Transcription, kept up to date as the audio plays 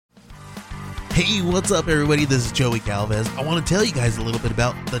Hey, what's up, everybody? This is Joey Galvez. I want to tell you guys a little bit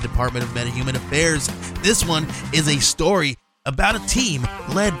about the Department of Meta-Human Affairs. This one is a story about a team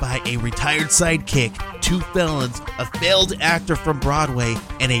led by a retired sidekick, 2 felons, a failed actor from Broadway,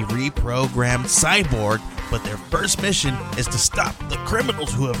 and a reprogrammed cyborg. But their first mission is to stop the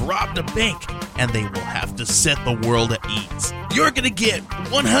criminals who have robbed a bank, and they will have to set the world at ease. You're going to get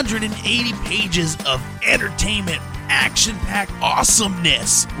 180 pages of entertainment, action-packed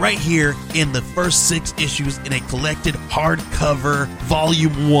awesomeness right here in the first 6 issues in a collected hardcover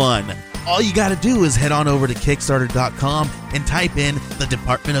volume 1. All you got to do is head on over to Kickstarter.com and type in the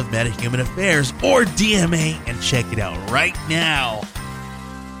Department of Meta-Human Affairs or DMA and check it out right now.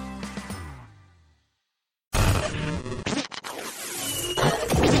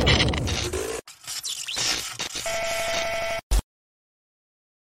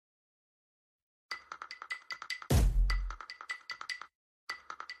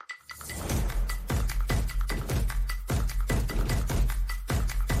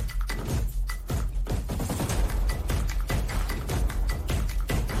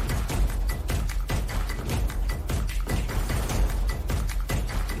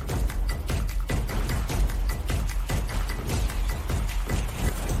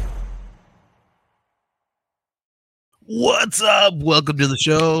 What's up? Welcome to the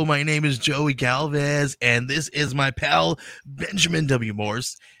show. My name is Joey Galvez, and this is my pal, Benjamin W.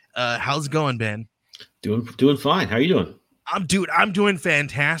 Morse. How's it going, Ben? Doing fine. How are you doing? I'm doing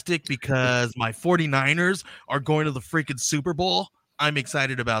fantastic because my 49ers are going to the freaking Super Bowl. I'm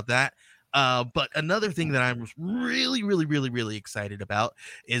excited about that. But another thing that I'm really excited about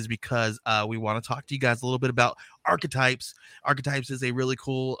is because we want to talk to you guys a little bit about Archetypes. Archetypes is a really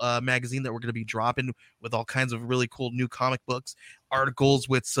cool magazine that we're going to be dropping with all kinds of really cool new comic books, articles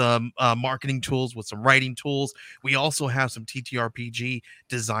with some marketing tools, with some writing tools. We also have some TTRPG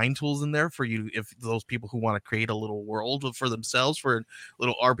design tools in there for you, if those people who want to create a little world for themselves for a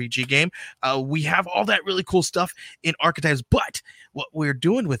little RPG game. We have all that really cool stuff in Archetypes, but what we're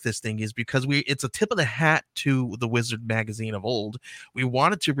doing with this thing is because it's a tip of the hat to the Wizard magazine of old. We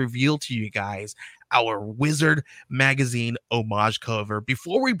wanted to reveal to you guys our Wizard magazine homage cover.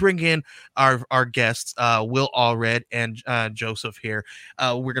 Before we bring in our guests, Will Allred and Joseph here,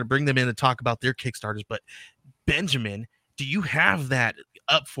 we're going to bring them in to talk about their Kickstarters. But Benjamin, do you have that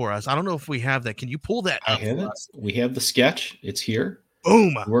up for us? I don't know if we have that. Can you pull that up? I have it. We have the sketch. It's here.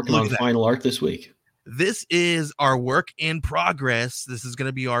 Boom. Working on final art this week. This is our work in progress. This is going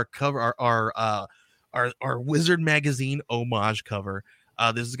to be our cover, our Wizard magazine homage cover.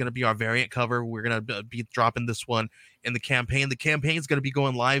 This is going to be our variant cover. We're going to be dropping this one in the campaign. The campaign is going to be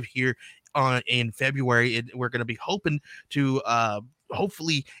going live here in February. We're going to be hoping to,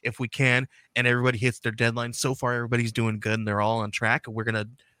 hopefully, if we can, and everybody hits their deadline. So far, everybody's doing good, and they're all on track. We're gonna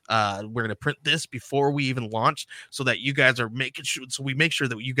print this before we even launch, so that you guys are making sure. So we make sure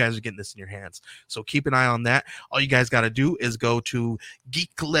that you guys are getting this in your hands. So keep an eye on that. All you guys got to do is go to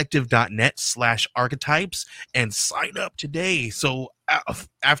geekcollective.net/archetypes and sign up today. So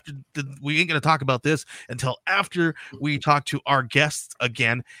we ain't gonna talk about this until after we talk to our guests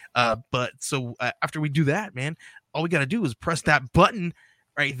again. But after we do that, man, all we got to do is press that button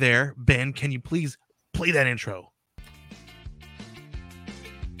right there. Ben, can you please play that intro?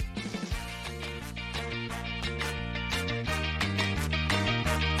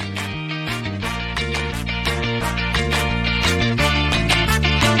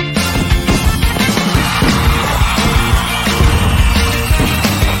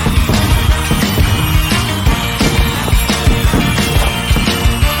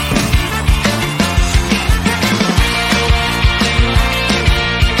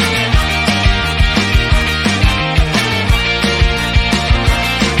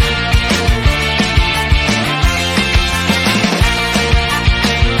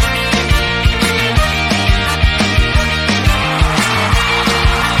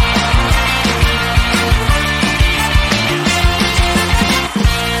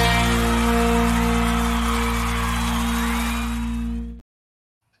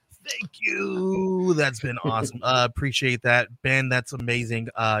 That's been awesome. Appreciate that, Ben. That's amazing.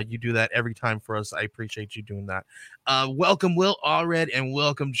 You do that every time for us. I appreciate you doing that. Welcome, Will Allred, and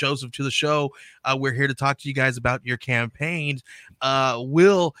welcome, Joseph, to the show. We're here to talk to you guys about your campaigns.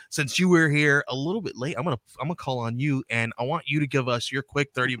 Will, since you were here a little bit late, I'm gonna call on you, and I want you to give us your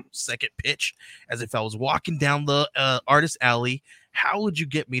quick 30-second pitch, as if I was walking down the artist alley. How would you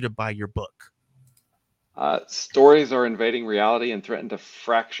get me to buy your book? Stories are invading reality and threaten to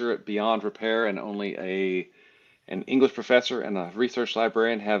fracture it beyond repair, and only an English professor and a research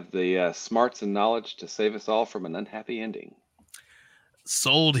librarian have the smarts and knowledge to save us all from an unhappy ending.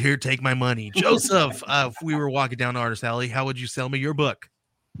 Sold. Here, take my money. Joseph, if we were walking down Artist Alley, how would you sell me your book?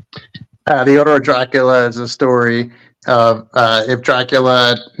 The Order of Dracula is a story of if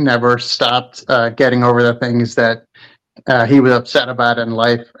Dracula never stopped getting over the things that he was upset about in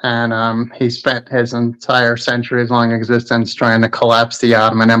life, and he spent his entire centuries-long existence trying to collapse the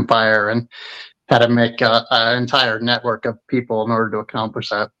Ottoman Empire and had to make an entire network of people in order to accomplish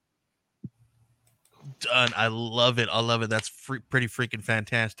that. Done. I love it. That's pretty freaking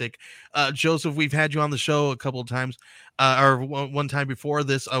fantastic. Joseph, we've had you on the show a couple of times, or one time before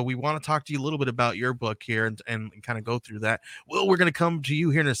this. We want to talk to you a little bit about your book here and kind of go through that. Well, we're going to come to you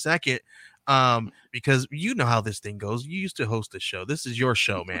here in a second, because you know how this thing goes. You used to host a show. This is your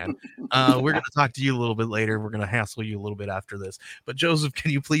show, man. We're going to talk to you a little bit later. We're going to hassle you a little bit after this. But Joseph, can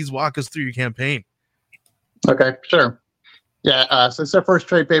you please walk us through your campaign? Okay, sure. Yeah, so it's our first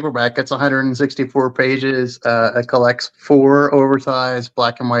trade paperback. It's 164 pages. It collects 4 oversized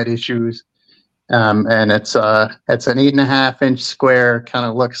black and white issues, and it's an 8.5-inch square. Kind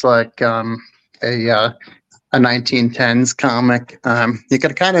of looks like a 1910s comic. You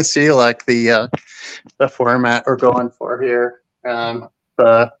can kind of see like the format we're going for here.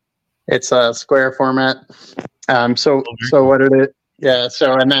 It's a square format. So what it is? Yeah.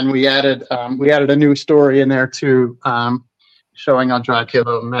 So and then we added a new story in there too. Showing how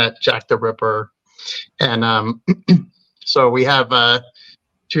Dracula met Jack the Ripper, and so we have the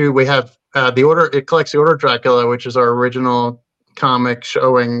Order. It collects the Order of Dracula, which is our original comic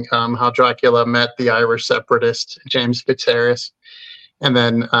showing how Dracula met the Irish separatist James Fitzharris, and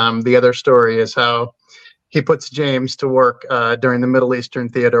then the other story is how he puts James to work during the Middle Eastern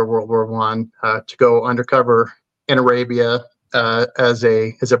theater, World War I, to go undercover in Arabia as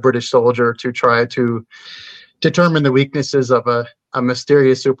a British soldier to try to determine the weaknesses of a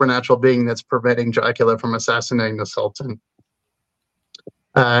mysterious supernatural being that's preventing Dracula from assassinating the Sultan.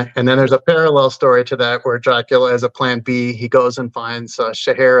 And then there's a parallel story to that where Dracula has a plan B. He goes and finds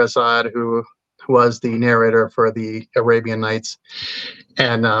Scheherazade, who was the narrator for the Arabian Nights,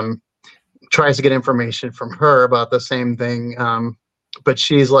 and tries to get information from her about the same thing. But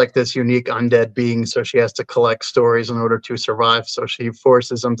she's like this unique undead being, so she has to collect stories in order to survive. So she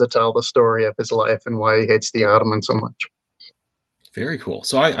forces him to tell the story of his life and why he hates the Ottomans so much. Very cool.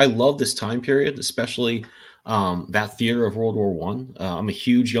 So I love this time period, especially that theater of World War One. I'm a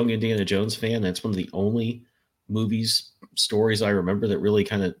huge Young Indiana Jones fan. And it's one of the only stories I remember that really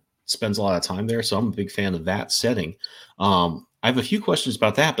kind of spends a lot of time there. So I'm a big fan of that setting. I have a few questions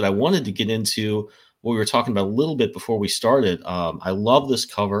about that, but I wanted to get into what we were talking about a little bit before we started. I love this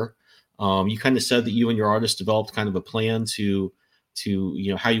cover. You kind of said that you and your artist developed kind of a plan to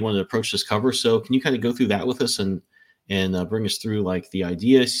how you wanted to approach this cover. So can you kind of go through that with us and bring us through like the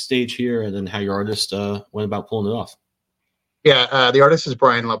idea stage here and then how your artist went about pulling it off? Yeah, the artist is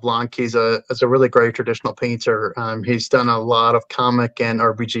Brian LeBlanc. He's a really great traditional painter. He's done a lot of comic and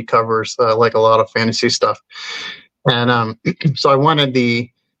RPG covers, like a lot of fantasy stuff. And so I wanted the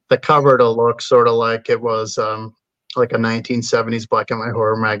cover to look sort of like it was like a 1970s black and white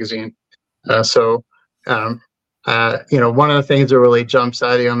horror magazine. One of the things that really jumps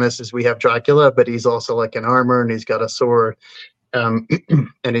out at you on this is we have Dracula, but he's also like in armor and he's got a sword, and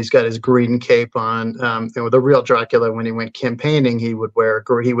he's got his green cape on. The real Dracula, when he went campaigning, he would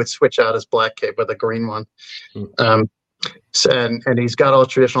switch out his black cape with a green one. And he's got all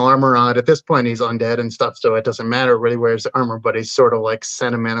traditional armor on. At this point, he's undead and stuff, so it doesn't matter really where his armor, but he's sort of like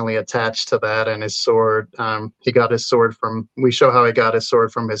sentimentally attached to that. And his sword, he got his sword we show how he got his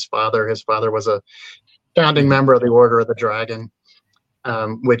sword from his father. His father was a founding member of the Order of the Dragon,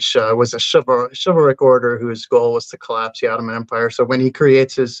 which was a chivalric order whose goal was to collapse the Ottoman Empire. So when he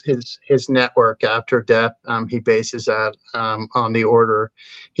creates his network after death, he bases that on the Order.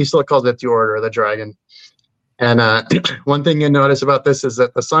 He still calls it the Order of the Dragon. And one thing you notice about this is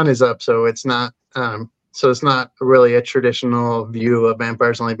that the sun is up, so it's not really a traditional view of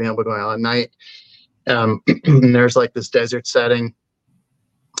vampires only being able to go out at night. And there's like this desert setting.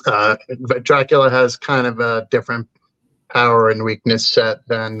 But Dracula has kind of a different power and weakness set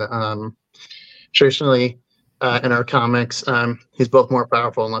than traditionally in our comics. He's both more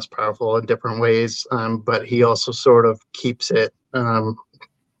powerful and less powerful in different ways, but he also sort of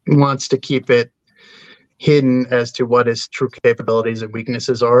wants to keep it hidden as to what his true capabilities and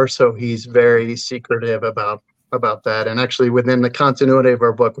weaknesses are. So he's very secretive about that. And actually within the continuity of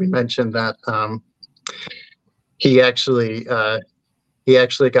our book, we mentioned that he actually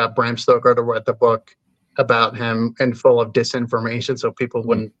got Bram Stoker to write the book about him and full of disinformation, so people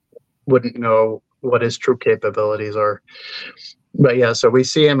wouldn't know what his true capabilities are. But yeah, so we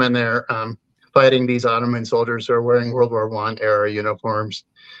see him in there. fighting these Ottoman soldiers who are wearing World War I era uniforms,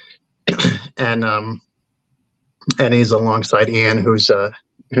 and he's alongside Ian, who's a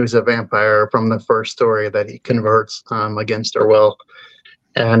vampire from the first story that he converts against her will,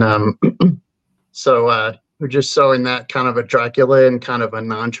 and so we're just showing that kind of a Dracula in kind of a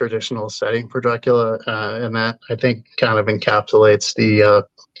non-traditional setting for Dracula, and that I think kind of encapsulates the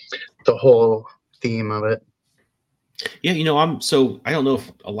whole theme of it. Yeah, I don't know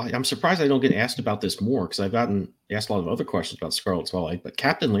if I'm surprised I don't get asked about this more, because I've gotten asked a lot of other questions about Scarlet Twilight, but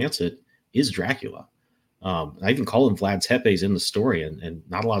Captain Lancet is Dracula. I even call him Vlad Tepes in the story, and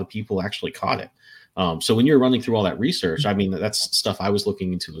not a lot of people actually caught it. So when you're running through all that research, I mean, that's stuff I was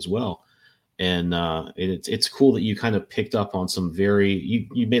looking into as well. And it's cool that you kind of picked up on some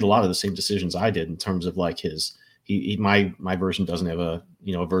you made a lot of the same decisions I did in terms of like my version doesn't have a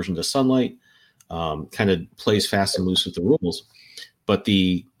aversion to sunlight, kind of plays fast and loose with the rules, but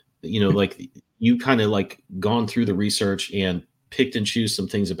like you kind of like gone through the research and picked and choose some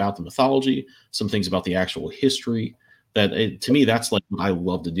things about the mythology, some things about the actual history to me, that's like what I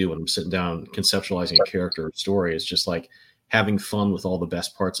love to do when I'm sitting down conceptualizing a character or story. It's just like having fun with all the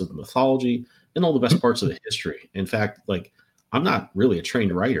best parts of the mythology and all the best parts of the history. In fact, like I'm not really a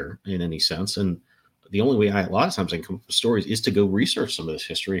trained writer in any sense. And the only way a lot of times I can come up with stories is to go research some of this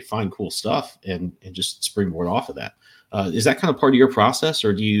history, find cool stuff, and just springboard off of that. Is that kind of part of your process,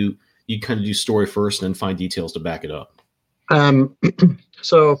 or do you kind of do story first and then find details to back it up?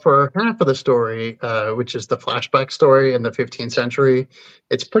 So for half of the story, which is the flashback story in the 15th century,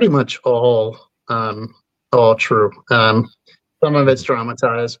 it's pretty much all true. Some of it's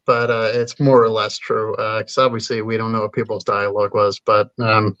dramatized, but it's more or less true. Because obviously we don't know what people's dialogue was, but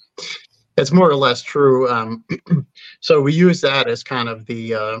it's more or less true. So we use that as kind of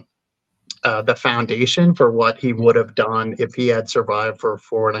the foundation for what he would have done if he had survived for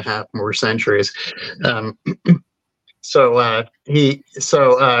 4.5 more centuries. So I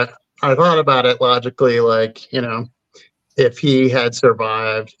thought about it logically, like, if he had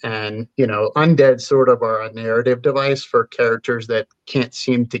survived, and, undead sort of are a narrative device for characters that can't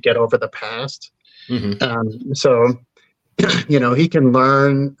seem to get over the past. Mm-hmm. So, he can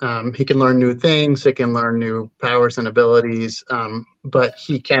learn new things, he can learn new powers and abilities, but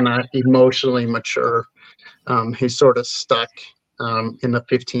he cannot emotionally mature. He's sort of stuck in the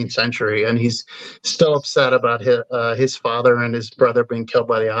 15th century, and he's still upset about his father and his brother being killed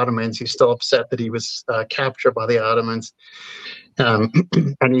by the Ottomans. He's still upset that he was captured by the Ottomans,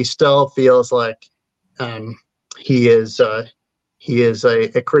 and he still feels like he is a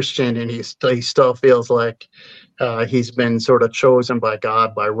Christian, and he still feels like he's been sort of chosen by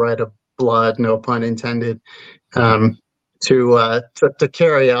God by right of blood, no pun intended, to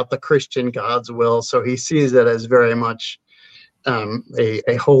carry out the Christian God's will. So he sees it as very much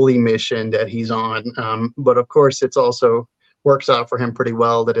a holy mission that he's on. But of course, it's also works out for him pretty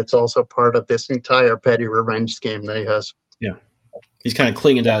well that it's also part of this entire petty revenge scheme that he has. Yeah. He's kind of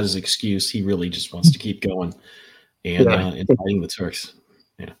clinging to his excuse. He really just wants to keep going and fighting the Turks.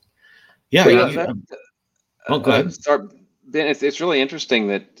 Yeah. Yeah. Go ahead. Ben, it's really interesting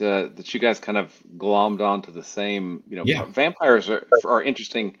that you guys kind of glommed onto the same, vampires are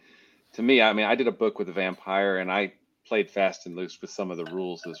interesting to me. I mean, I did a book with a vampire, and I played fast and loose with some of the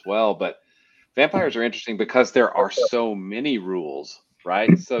rules as well, but vampires are interesting because there are so many rules,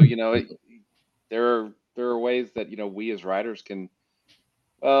 right? So, there are ways that, we as writers can,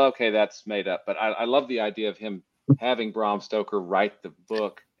 well, okay, that's made up, but I love the idea of him having Bram Stoker write the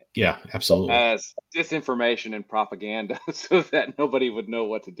book. Yeah, absolutely. As disinformation and propaganda, so that nobody would know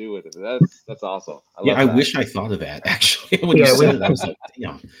what to do with it. That's awesome. I wish I thought of that actually. When you said it, I was like,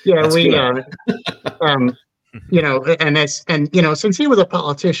 damn. Yeah, since he was a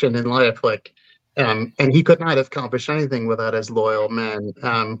politician in life, like, and he could not have accomplished anything without his loyal men.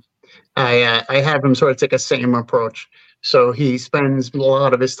 I have him sort of take a same approach. So he spends a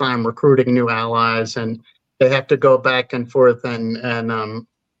lot of his time recruiting new allies, and they have to go back and forth and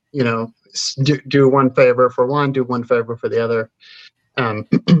do one favor for one, do one favor for the other.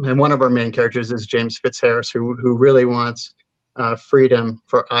 And one of our main characters is James Fitzharris, who really wants freedom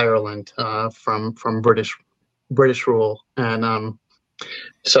for Ireland from British rule, and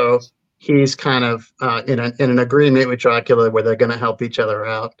so he's kind of in an agreement with Dracula where they're going to help each other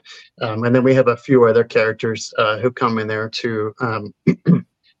out. And then we have a few other characters who come in there too.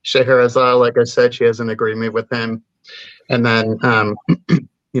 Scheherazade, like I said, she has an agreement with him, and then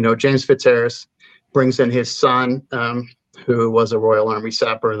James Fitzharris brings in his son, who was a Royal Army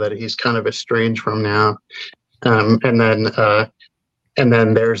sapper that he's kind of estranged from now, and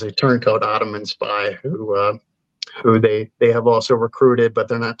then there's a turncoat Ottoman spy who who they have also recruited, but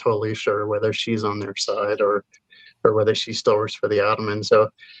they're not totally sure whether she's on their side or whether she still works for the Ottomans. So,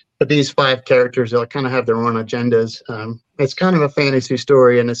 but these 5 characters, they'll kind of have their own agendas. It's kind of a fantasy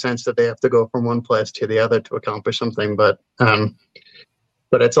story in the sense that they have to go from one place to the other to accomplish something. But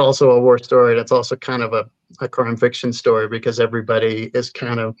it's also a war story. That's also kind of a crime fiction story because everybody is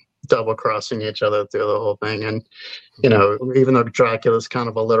kind of double crossing each other through the whole thing. And, even though Dracula's kind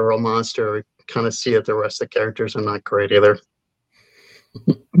of a literal monster, we kind of see it. The rest of the characters are not great either.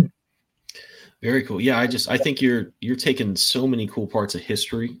 Very cool. Yeah, I think you're taking so many cool parts of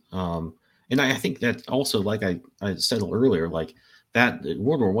history. And I think that also, like I said earlier, like that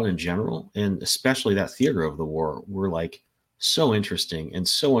World War I in general, and especially that theater of the war, were like so interesting and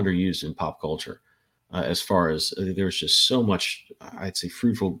so underused in pop culture. As far as there's just so much, I'd say,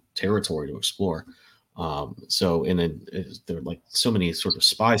 fruitful territory to explore. So, and then there are like so many sort of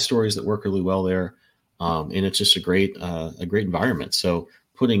spy stories that work really well there. And it's just a great environment. So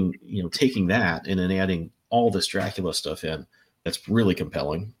taking that and then adding all this Dracula stuff in, that's really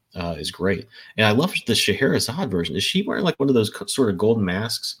compelling, is great. And I love the Scheherazade version. Is she wearing like one of those sort of golden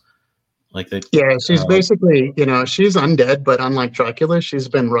masks? Like that? Yeah, she's basically, she's undead, but unlike Dracula, she's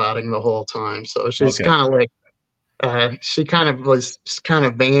been rotting the whole time. So she's kind of like, she kind of was kind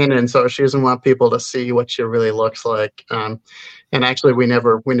of vain, and so she doesn't want people to see what she really looks like. And actually, we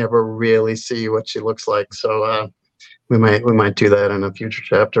never really see what she looks like. So we might do that in a future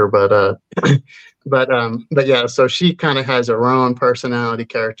chapter. But but yeah, so she kind of has her own personality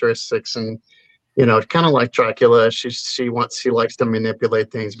characteristics, and kind of like Dracula, she likes to manipulate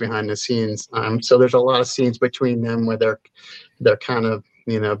things behind the scenes. So there's a lot of scenes between them where they're kind of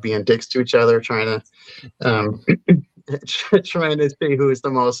being dicks to each other, trying to see who is the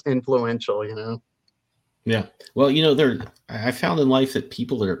most influential. Yeah. Well, I found in life that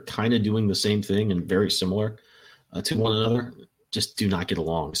people that are kind of doing the same thing and very similar to one another just do not get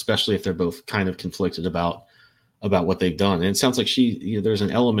along, especially if they're both kind of conflicted about what they've done. And it sounds like there's an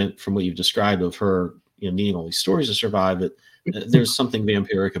element from what you've described of her, needing all these stories to survive, that there's something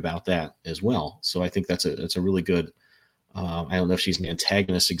vampiric about that as well. So I think that's a really good, I don't know if she's an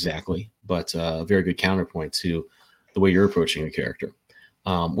antagonist exactly, but a very good counterpoint to the way you're approaching a character.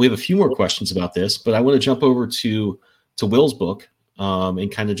 We have a few more questions about this, but I want to jump over to Will's book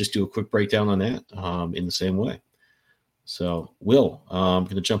and kind of just do a quick breakdown on that in the same way. So Will, I'm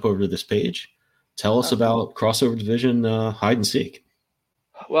going to jump over to this page. Tell us about Crossover Division Hide and Seek.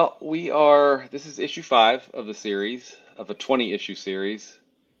 Well, this is issue 5 of the series, of a 20-issue series.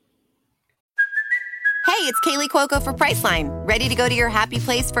 Hey, it's Kaylee Cuoco for Priceline. Ready to go to your happy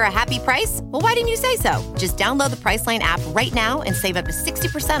place for a happy price? Well, why didn't you say so? Just download the Priceline app right now and save up to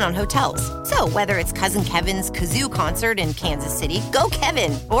 60% on hotels. So whether it's Cousin Kevin's Kazoo Concert in Kansas City, go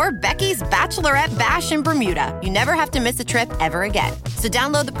Kevin, or Becky's Bachelorette Bash in Bermuda, you never have to miss a trip ever again. So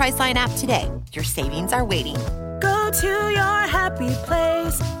download the Priceline app today. Your savings are waiting. Go to your happy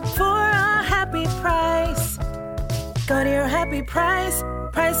place for a happy price. Go to your happy price,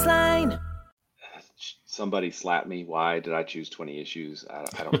 Priceline. Somebody slapped me. Why did I choose 20 issues?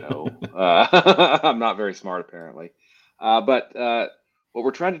 I don't know. I'm not very smart, apparently. But what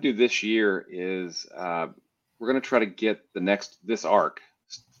we're trying to do this year is we're going to try to get this arc,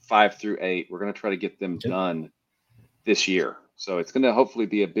 5 through 8. We're going to try to get them done this year. So it's going to hopefully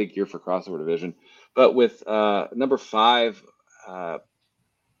be a big year for Crossover Division. But with number 5,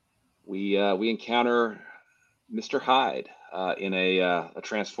 we encounter Mr. Hyde in a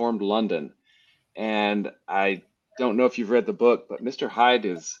transformed London. And I don't know if you've read the book, but Mr. Hyde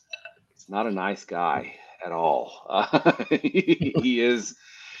is not a nice guy at all. He is,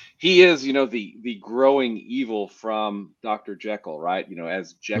 the growing evil from Dr. Jekyll, right?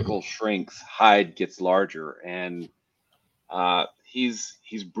 As Jekyll shrinks, Hyde gets larger, and he's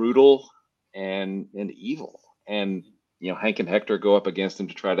brutal and evil. And Hank and Hector go up against him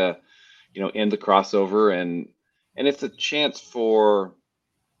to try to end the crossover, and it's a chance for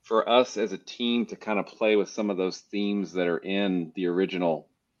us as a team to kind of play with some of those themes that are in the original,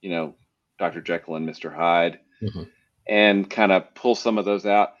 Dr. Jekyll and Mr. Hyde, and kind of pull some of those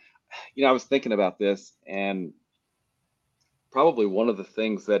out. I was thinking about this, and probably one of the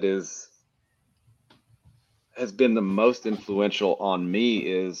things that has been the most influential on me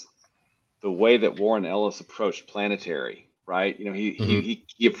is the way that Warren Ellis approached Planetary, right? He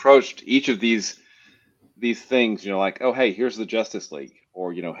approached each of these things, like, oh, hey, here's the Justice League,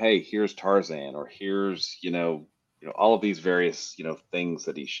 or, hey, here's Tarzan, or here's, all of these various, things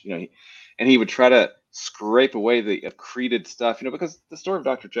that and he would try to scrape away the accreted stuff, because the story of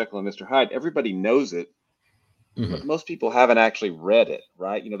Dr. Jekyll and Mr. Hyde, everybody knows it, but most people haven't actually read it,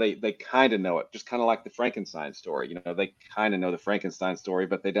 right? They kind of know it, just kind of like the Frankenstein story. They kind of know the Frankenstein story,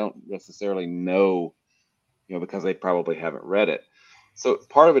 but they don't necessarily know, because they probably haven't read it. So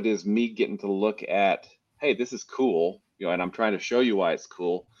part of it is me getting to look at, hey, this is cool, and I'm trying to show you why it's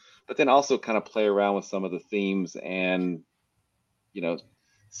cool, but then also kind of play around with some of the themes and,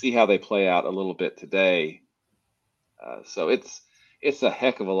 see how they play out a little bit today. So it's a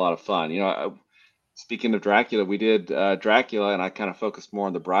heck of a lot of fun. Speaking of Dracula, we did Dracula, and I kind of focused more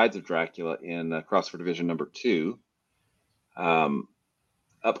on the Brides of Dracula in Crossover Division number 2.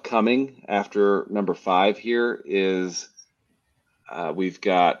 Upcoming after number 5 here is we've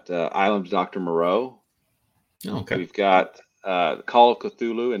got Island of Dr. Moreau. Okay. We've got Call of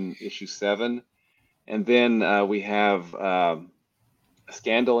Cthulhu in issue 7. And then we have A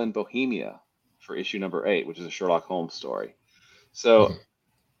Scandal in Bohemia for issue number 8, which is a Sherlock Holmes story. So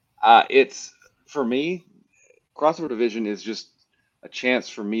it's, for me, Crossover Division is just a chance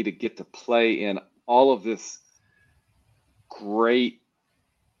for me to get to play in all of this great,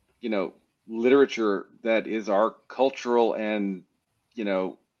 literature that is our cultural and,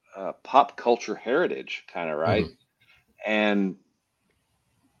 pop culture heritage, kind of, right? And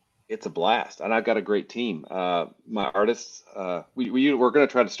it's a blast. And I've got a great team. My artists, we're going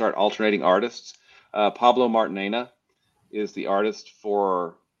to try to start alternating artists. Pablo Martinena is the artist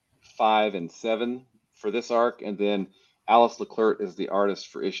for 5 and 7 for this arc, and then Alice Leclerc is the artist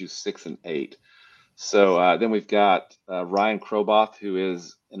for issues 6 and 8. So then we've got Ryan Kroboth, who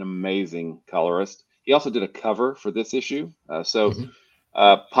is an amazing colorist. He also did a cover for this issue.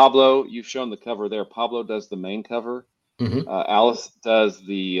 Pablo, you've shown the cover there. Pablo does the main cover. Alice does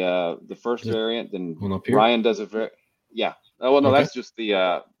the first variant. Then Ryan does a yeah. Oh well, no, that's just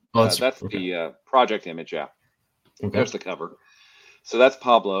the the project image. Yeah, there's the cover. So that's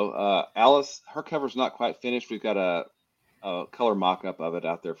Pablo. Alice, her cover's not quite finished. We've got a color mock-up of it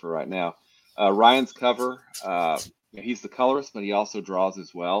out there for right now. Ryan's cover, he's the colorist, but he also draws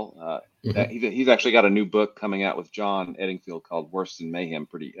as well. He's actually got a new book coming out with John Eddingfield called Worse Than Mayhem.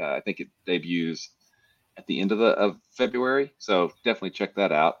 I think it debuts at the end of February. So definitely check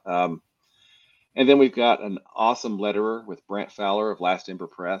that out. And then we've got an awesome letterer with Brant Fowler of Last Ember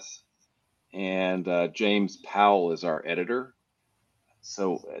Press. And James Powell is our editor.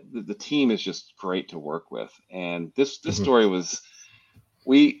 So the team is just great to work with. And this story was,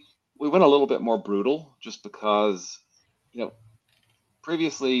 we went a little bit more brutal just because,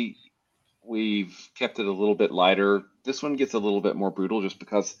 previously we've kept it a little bit lighter. This one gets a little bit more brutal just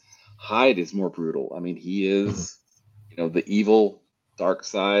because Hyde is more brutal. I mean, he is, the evil dark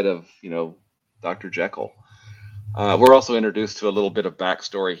side of, Dr. Jekyll. We're also introduced to a little bit of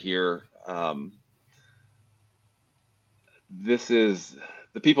backstory here. This is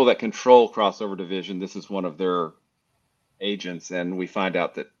the people that control Crossover Division. This is one of their agents, and we find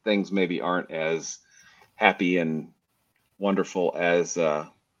out that things maybe aren't as happy and wonderful as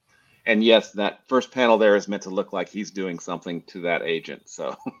and yes, that first panel there is meant to look like he's doing something to that agent.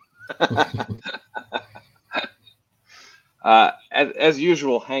 So as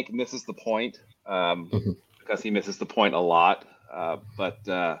usual, Hank misses the point because he misses the point a lot. But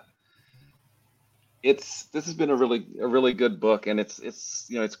this has been a really good book, and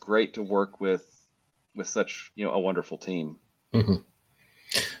it's great to work with such a wonderful team.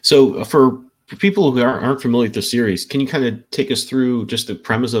 So for people who aren't familiar with the series, can you kind of take us through just the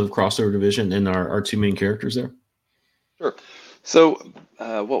premise of Crossover Division and our two main characters there? Sure. So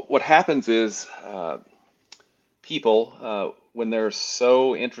what happens is people, when they're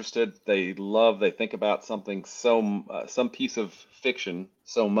so interested, they think about something some piece of fiction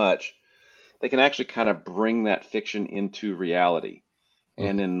so much, they can actually kind of bring that fiction into reality,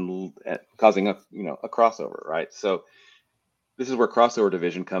 and causing a crossover, right? So this is where Crossover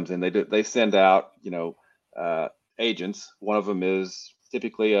Division comes in. They send out agents. One of them is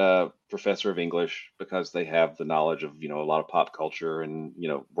typically a professor of English because they have the knowledge of a lot of pop culture and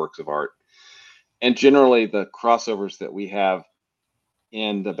works of art. And generally the crossovers that we have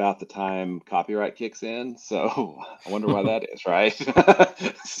end about the time copyright kicks in. So I wonder why that is, right?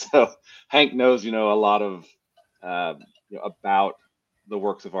 So Hank knows, a lot of, about the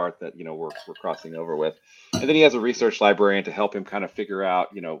works of art that, we're crossing over with. And then he has a research librarian to help him kind of figure out,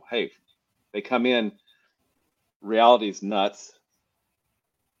 hey, they come in, reality's nuts.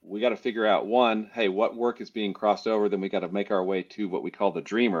 We got to figure out hey, what work is being crossed over? Then we got to make our way to what we call the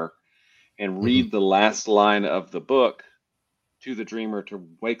dreamer and read the last line of the book to the dreamer to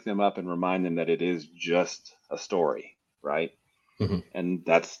wake them up and remind them that it is just a story, right? And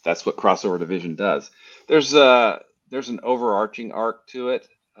that's what Crossover Division does. There's an overarching arc to it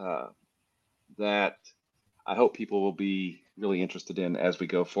that I hope people will be really interested in as we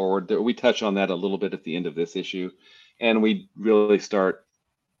go forward. We touch on that a little bit at the end of this issue, and we really start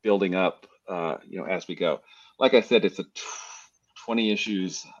building up, as we go. Like I said, it's a 20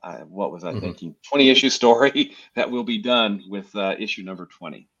 issues. What was I thinking? 20 issue story that will be done with issue number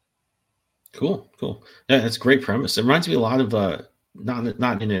 20. Cool. Yeah, that's a great premise. It reminds me a lot of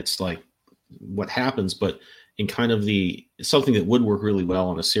not in its like what happens, but in kind of something that would work really well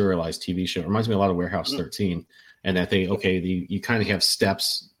on a serialized TV show. It reminds me a lot of Warehouse 13, and that you kind of have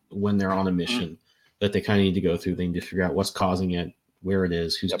steps when they're on a mission that they kind of need to go through. They need to figure out what's causing it, where it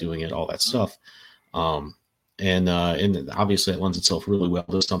is, who's doing it, all that stuff. And obviously it lends itself really well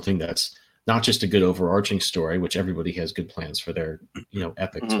to something that's not just a good overarching story, which everybody has good plans for their,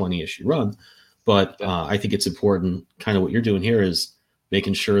 epic 20 issue run. But I think it's important, kind of what you're doing here is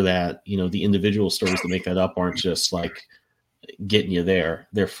making sure that, the individual stories that make that up aren't just like getting you there.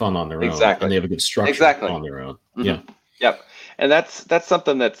 They're fun on their own. And they have a good structure on their own. Yeah. Yep. And that's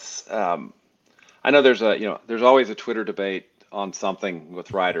something that's, I know there's always a Twitter debate on something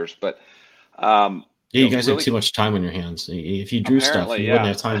with writers, but, you guys have too much time on your hands. If you drew stuff, you wouldn't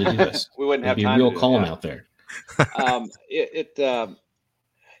have time to do this. We wouldn't have time. It'd be a real column out there.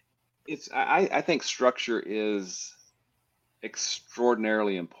 I think structure is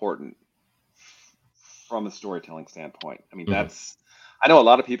extraordinarily important from a storytelling standpoint. I mean, I know a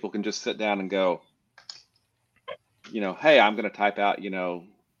lot of people can just sit down and go, hey, I'm going to type out, The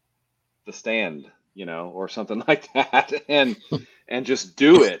Stand, or something like that, and just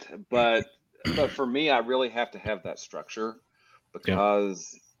do it. But for me, I really have to have that structure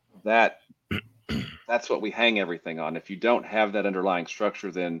because that's what we hang everything on. If you don't have that underlying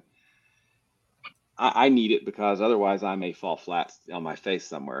structure, then I need it, because otherwise I may fall flat on my face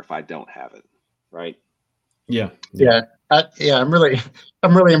somewhere if I don't have it. Right. Yeah. I'm really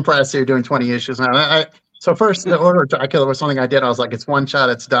impressed that you're doing 20 issues now. So first, the Order of Dracula was something I did. I was like, it's one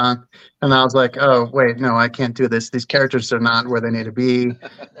shot, it's done. And I was like, oh, wait, no, I can't do this. These characters are not where they need to be.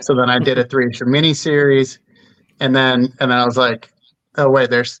 So then I did a 3-issue miniseries. And then I was like, oh,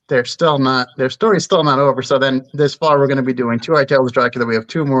 wait, their story's still not over. So then this fall, we're going to be doing 2 I Tales of Dracula. We have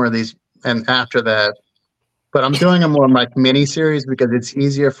 2 more of these. And after that, but I'm doing them more like miniseries because it's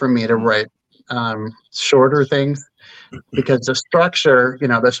easier for me to write shorter things. Because the structure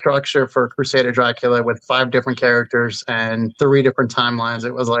for Crusader Dracula with 5 different characters and 3 different timelines,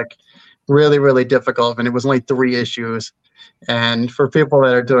 it was like really, really difficult. And it was only 3 issues. And for people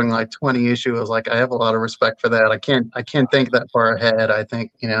that are doing like 20 issues, like I have a lot of respect for that. I can't think that far ahead. I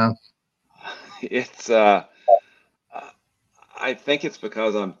think, it's, I think it's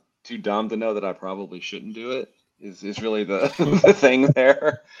because I'm too dumb to know that I probably shouldn't do it is really the thing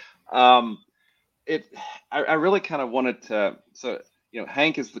there. I really kind of wanted to,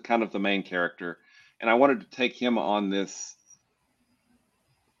 Hank is the kind of the main character, and I wanted to take him on this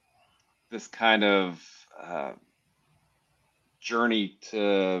kind of journey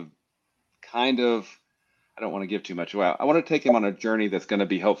to kind of, I don't want to give too much away. I want to take him on a journey that's going to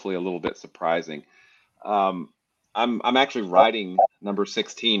be hopefully a little bit surprising. I'm actually writing number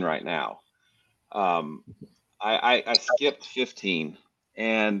 16 right now. I skipped 15,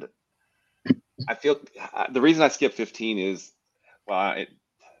 and I feel the reason I skipped 15 is,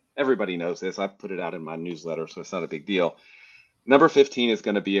 everybody knows this. I put it out in my newsletter, so it's not a big deal. Number 15 is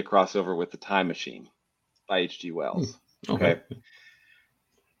going to be a crossover with The Time Machine by H.G. Wells. Okay.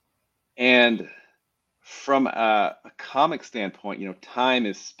 And from a comic standpoint, time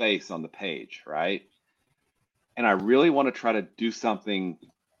is space on the page, right? And I really want to try to do something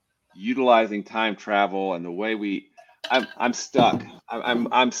utilizing time travel and the way I'm stuck.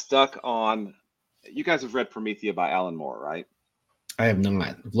 I'm stuck on. You guys have read Promethea by Alan Moore, right? I have not.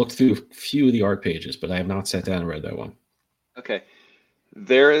 I've looked through a few of the art pages, but I have not sat down and read that one. Okay.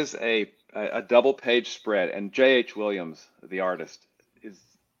 There is a double page spread, and J.H. Williams, the artist,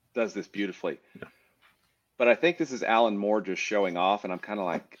 does this beautifully. Yeah. But I think this is Alan Moore just showing off, and I'm kind of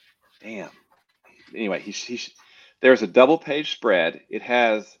like, damn. Anyway, there's a double page spread. It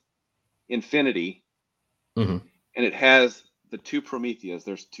has infinity, and it has the 2 Prometheas.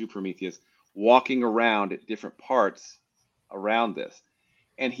 There's 2 Prometheas walking around at different parts around this.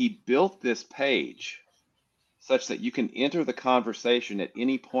 And he built this page such that you can enter the conversation at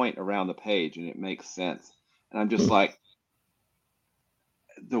any point around the page and it makes sense. And I'm just like,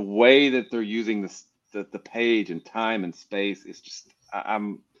 the way that they're using the page and time and space is just,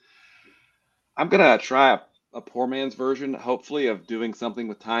 I'm going to try a poor man's version, hopefully, of doing something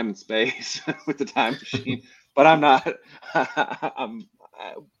with time and space with the Time Machine, but I'm not,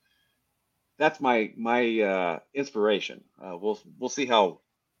 that's my inspiration. We'll see how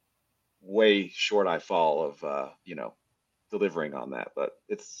way short I fall of delivering on that, but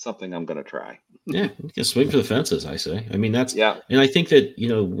it's something I'm going to try. Yeah, you can swing for the fences, I say. I mean, that's, yeah. And I think that,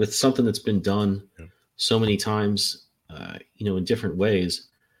 with something that's been done so many times, in different ways,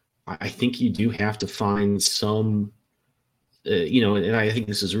 I think you do have to find some, and I think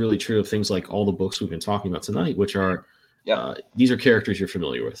this is really true of things like all the books we've been talking about tonight, which are, these are characters you're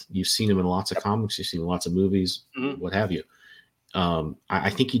familiar with. You've seen them in lots of comics, you've seen lots of movies, what have you. I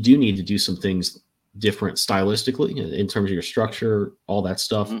think you do need to do some things different stylistically in terms of your structure, all that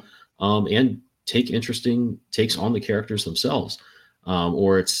stuff, and take interesting takes on the characters themselves,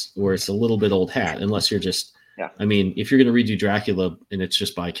 or it's a little bit old hat, unless you're just, I mean, if you're going to redo Dracula and it's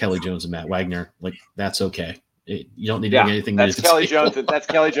just by Kelly Jones and Matt Wagner, like that's okay. You don't need to do anything. That's Kelly Jones. That's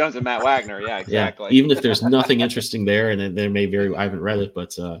Kelly Jones and Matt Wagner. Yeah, exactly. Yeah, even if there's nothing interesting there, and there may very, I haven't read it,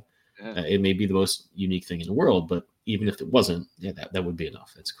 but it may be the most unique thing in the world. But even if it wasn't, that would be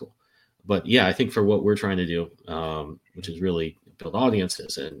enough. That's cool. But yeah, I think for what we're trying to do, which is really build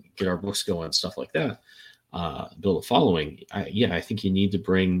audiences and get our books going, stuff like that, build a following. I think you need to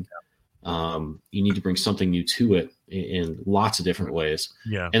bring something new to it in lots of different ways.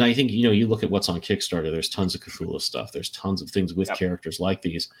 Yeah. And I think, you look at what's on Kickstarter, there's tons of Cthulhu stuff. There's tons of things with characters like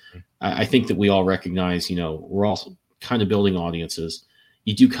these. I think that we all recognize, we're all kind of building audiences.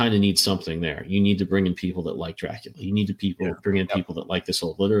 You do kind of need something there. You need to bring in people that like Dracula. You need to bring in people that like this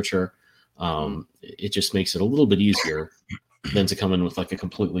old literature. It just makes it a little bit easier than to come in with like a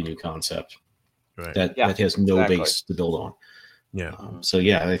completely new concept that has no base to build on. Yeah.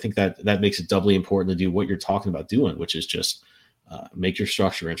 I think that makes it doubly important to do what you're talking about doing, which is just make your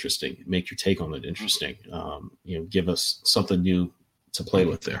structure interesting, make your take on it interesting. Give us something new to play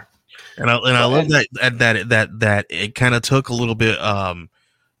with there. And I love that it kind of took a little bit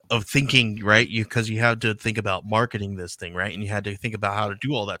of thinking, right? Because you had to think about marketing this thing, right? And you had to think about how to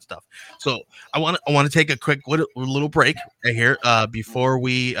do all that stuff. So I want to take a quick little break right here before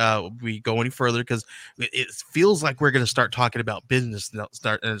we go any further, because it feels like we're going to start talking about business,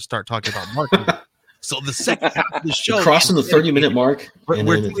 start talking about marketing. So the second half of the show, we're crossing the 30-minute mark, we're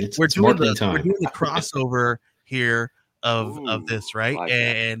doing the crossover here of this, right?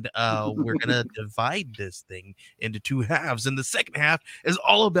 And we're gonna divide this thing into two halves, and the second half is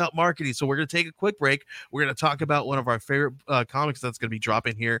all about marketing. So we're gonna take a quick break. We're gonna talk about one of our favorite comics that's gonna be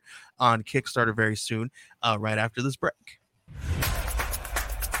dropping here on Kickstarter very soon, right after this break.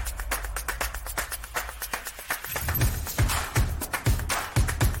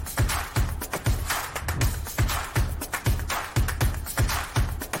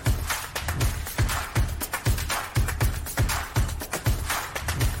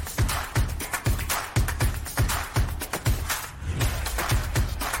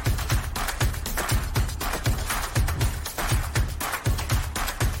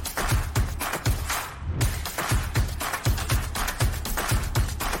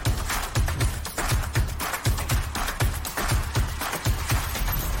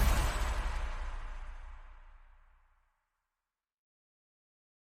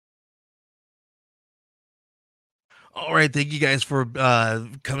 All right, thank you guys for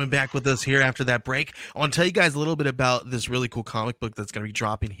coming back with us here after that break. I want to tell you guys a little bit about this really cool comic book that's going to be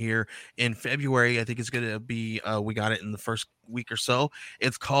dropping here in February. I think it's going to be, we got it in the first week or so.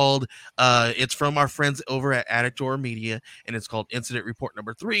 It's called, it's from our friends over at Attic Door Media, and it's called Incident Report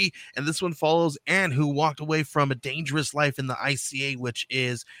Number 3. And this one follows Anne, who walked away from a dangerous life in the ICA, which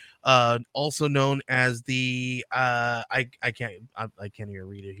is also known as the I can't even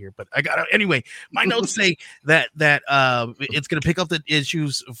read it here, but I got it anyway. My notes say that it's going to pick up the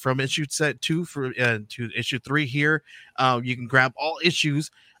issues from issue 2 to issue 3 here. You can grab all issues.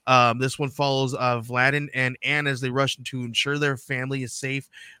 This one follows Vladin and Anne as they rush to ensure their family is safe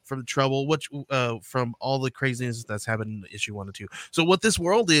from the trouble, which from all the craziness that's happened in issue 1 and 2. So what this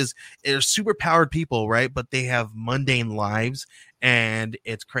world is super powered people, right? But they have mundane lives, and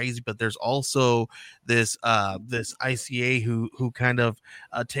it's crazy. But there's also this ICA who kind of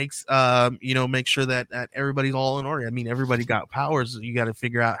takes make sure that everybody's all in order. I mean, everybody got powers. You got to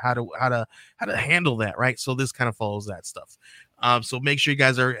figure out how to handle that, right? So this kind of follows that stuff. So make sure you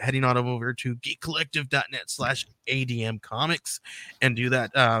guys are heading on over to geekcollective.net/ADM comics and do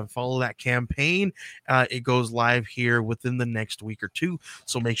that. Follow that campaign. It goes live here within the next week or two.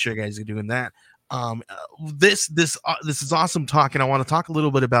 So make sure you guys are doing that. This is awesome talk, and I want to talk a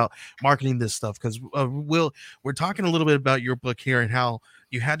little bit about marketing this stuff, because we're talking a little bit about your book here and how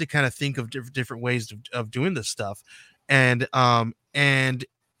you had to kind of think of different ways of doing this stuff, and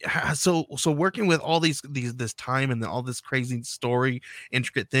so working with all this time and all this crazy story,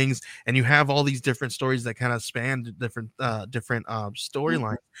 intricate things, and you have all these different stories that kind of span different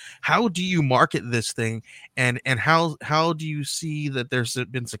storylines. How do you market this thing, and how do you see that there's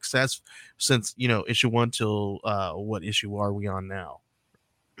been success since issue 1 till what issue are we on now?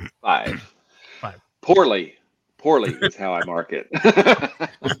 5. 5. Poorly is how I market.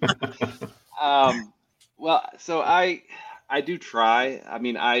 Well, so I do try. I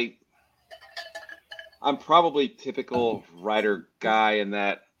mean, I'm probably typical writer guy in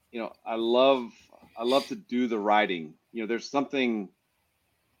that, I love to do the writing. There's something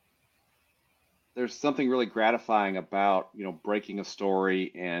really gratifying about, breaking a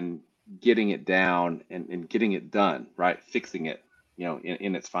story and getting it down and getting it done, right? Fixing it,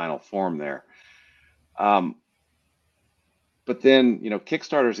 in its final form there. But then,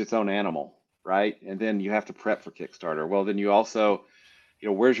 Kickstarter is its own animal, right? And then you have to prep for Kickstarter. Well, then you also,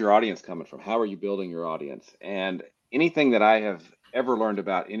 where's your audience coming from? How are you building your audience? And anything that I have ever learned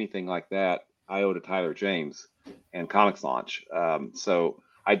about anything like that, I owe to Tyler James and Comics Launch. So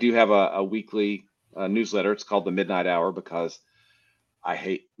I do have a weekly newsletter. It's called The Midnight Hour because I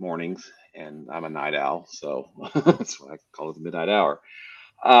hate mornings and I'm a night owl. So that's why I call it The Midnight Hour.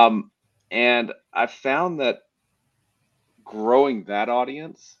 And I found that growing that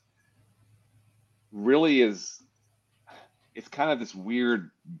audience really it's kind of this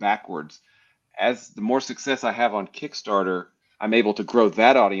weird backwards. As the more success I have on Kickstarter, I'm able to grow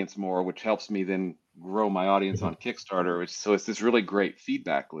that audience more, which helps me then grow my audience on Kickstarter. So it's this really great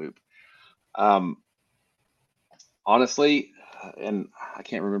feedback loop. Honestly, and I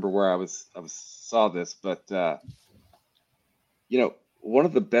can't remember where I saw this, but one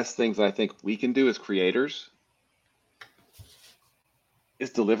of the best things I think we can do as creators is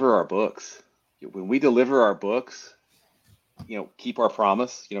deliver our books. When we deliver our books, keep our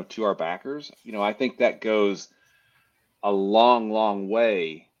promise, to our backers, I think that goes a long, long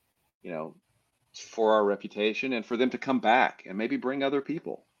way, for our reputation and for them to come back and maybe bring other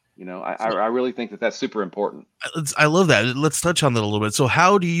people. I really think that that's super important. I love that. Let's touch on that a little bit. So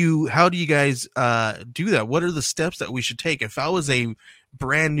how do you guys do that? What are the steps that we should take? If I was a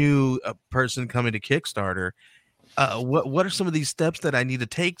brand new person coming to Kickstarter, what are some of these steps that I need to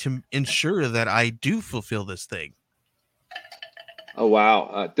take to ensure that I do fulfill this thing? Oh,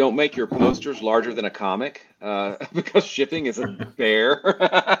 wow. Don't make your posters larger than a comic because shipping is a bear.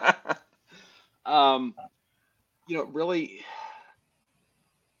 Really,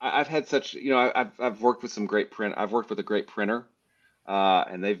 I've had such, I've worked with some great I've worked with a great printer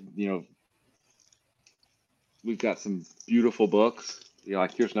and they've, we've got some beautiful books,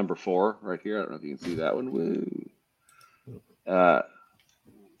 like here's number 4 right here. I don't know if you can see that one. Woo.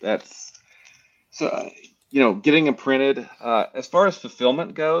 That's so, getting them printed. As far as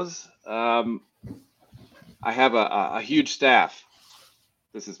fulfillment goes, I have a huge staff.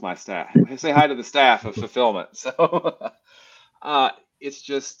 This is my staff. I say hi to the staff of fulfillment. So it's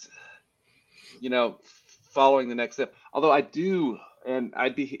just, following the next step. Although I do, and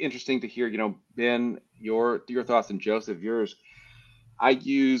I'd be interesting to hear, Ben, your thoughts, and Joseph, yours. I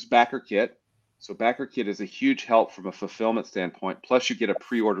use BackerKit. So BackerKit is a huge help from a fulfillment standpoint. Plus you get a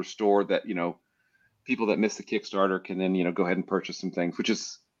pre-order store that, people that miss the Kickstarter can then, go ahead and purchase some things, which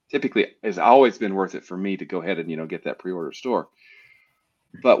is typically has always been worth it for me to go ahead and, get that pre-order store.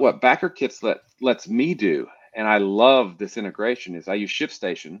 But what BackerKit lets me do, and I love this integration, is I use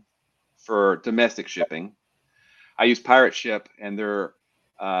ShipStation for domestic shipping. I use Pirate Ship and their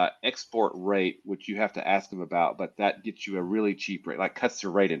export rate, which you have to ask them about, but that gets you a really cheap rate, like cuts the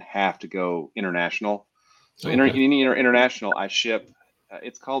rate in half to go international. So international, I ship,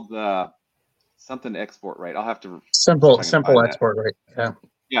 it's called the something export rate. I'll have to simple export rate.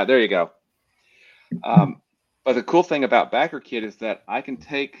 Yeah, there you go. But the cool thing about BackerKit is that I can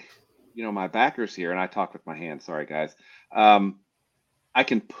take, my backers here, and I talk with my hands. Sorry, guys. I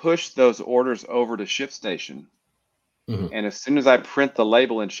can push those orders over to ShipStation. Mm-hmm. And as soon as I print the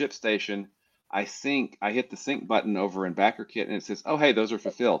label in ShipStation, I hit the sync button over in BackerKit, and it says, oh, hey, those are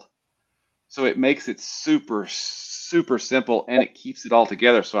fulfilled. So it makes it super, super simple, and it keeps it all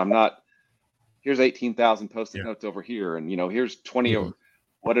together. So I'm not, here's 18,000 Post-it notes over here, and, here's 20. Mm-hmm.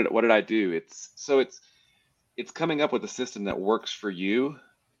 What did I do? It's coming up with a system that works for you.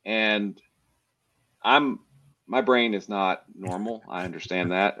 And my brain is not normal. I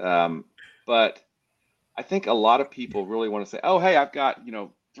understand that. But I think a lot of people really want to say, oh, hey, I've got,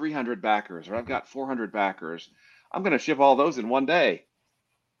 300 backers, or I've got 400 backers. I'm going to ship all those in one day.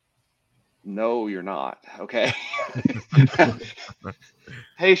 No, you're not. Okay.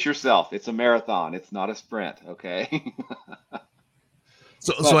 Pace yourself. It's a marathon. It's not a sprint. Okay.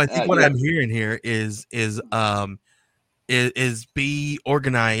 So I think what I'm hearing here is be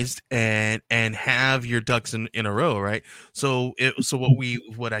organized and have your ducks in a row, right? So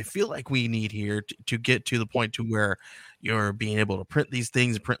what I feel like we need here to get to the point to where you're being able to print these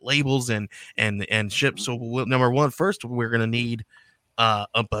things, print labels, and ship. So number one, first we're gonna need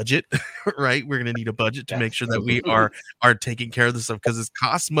a budget, right? We're going to need a budget to make sure that we are taking care of this stuff, because it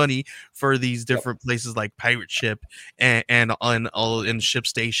costs money for these different places like Pirate Ship and Ship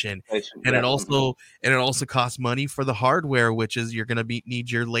Station, and it also costs money for the hardware, which is you're going to need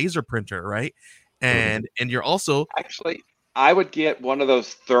your laser printer, right? And you're also actually, I would get one of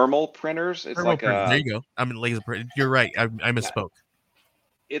those thermal printers. It's like there you go. I'm in laser print. You're right. I misspoke.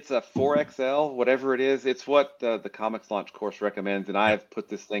 It's a 4XL, whatever it is. It's what the Comics Launch course recommends, and I've put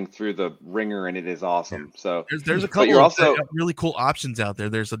this thing through the ringer, and it is awesome. So there's a couple of really cool options out there.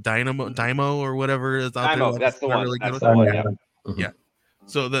 There's a Dymo or whatever is out there. That's the one. Really that's the one. Yeah.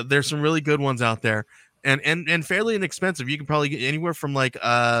 So there's some really good ones out there, and fairly inexpensive. You can probably get anywhere from like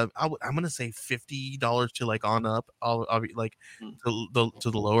I'm gonna say $50 to like on up. I'll be like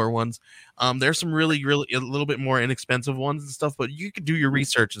to the lower ones. There's some really a little bit more inexpensive ones and stuff, but you can do your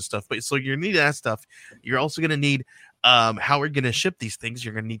research and stuff. But so you're gonna need that stuff. You're also gonna need how we're gonna ship these things.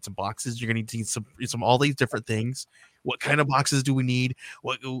 You're gonna need some boxes. You're gonna need some all these different things. What kind of boxes do we need?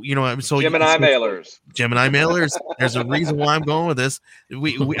 What so Gemini mailers. Gemini mailers. There's a reason why I'm going with this.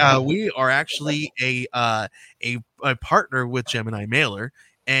 We are actually a partner with Gemini Mailer,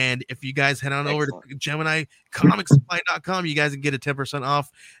 and if you guys head on over to GeminiComicsSupply.com, you guys can get a 10%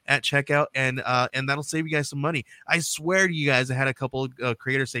 off at checkout, and that'll save you guys some money. I swear to you guys, I had a couple of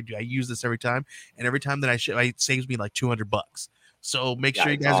creators say, "Do I use this every time?" And every time that I ship, it saves me like $200. So make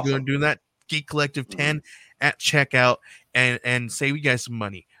sure you guys are going to do that. Geek Collective 10 at checkout and save you guys some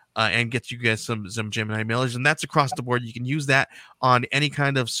money and get you guys some Gemini mailers, and that's across the board. You can use that on any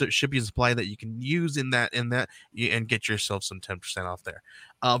kind of shipping supply that you can use in that and get yourself some 10% off there.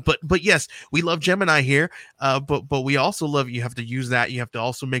 But yes, we love Gemini here. But we also love, you have to use that. You have to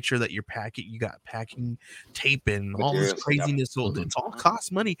also make sure that you got packing tape and all this craziness. So it's all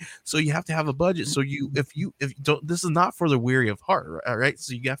costs money. So you have to have a budget. So if you don't, this is not for the weary of heart, right?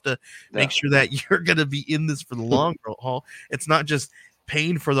 So you have to make sure that you're going to be in this for the long haul. It's not just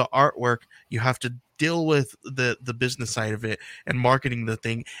paying for the artwork. You have to deal with the business side of it and marketing the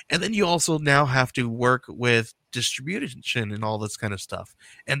thing, and then you also now have to work with distribution and all this kind of stuff,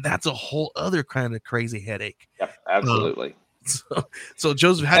 and that's a whole other kind of crazy headache. Yep, absolutely. So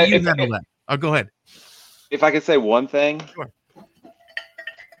Joseph, how do you handle that? Oh, go ahead. If I could say one thing, sure.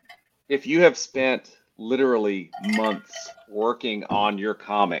 If you have spent literally months working on your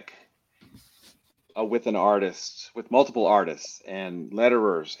comic with an artist, with multiple artists and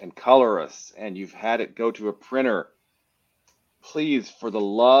letterers and colorists, and you've had it go to a printer, please, for the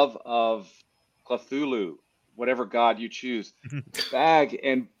love of Cthulhu, whatever god you choose, bag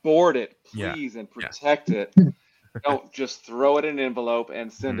and board it, please, and protect it. Don't just throw it in an envelope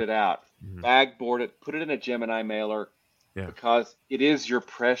and send it out. Bag, board it, put it in a Gemini mailer, because it is your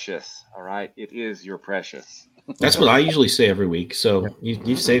precious. All right, it is your precious. That's what I usually say every week. So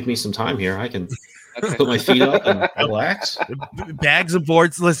you've saved me some time here. I can put my feet up and relax. Bags and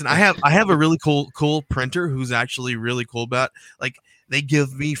boards. Listen, I have a really cool printer who's actually really cool about, like, they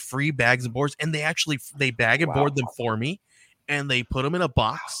give me free bags and boards, and they bag and board them for me, and they put them in a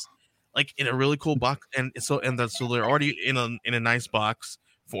box, like in a really cool box, and so they're already in a nice box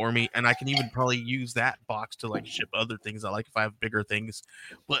for me, and I can even probably use that box to like ship other things I like if I have bigger things.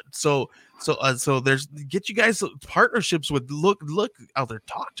 But so there's, get you guys partnerships with, look out there,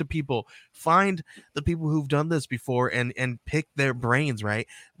 talk to people, find the people who've done this before and pick their brains, right?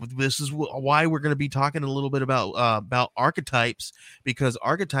 This is why we're going to be talking a little bit about Archetypes, because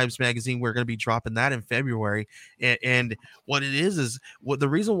Archetypes magazine, we're going to be dropping that in February, and what it is what the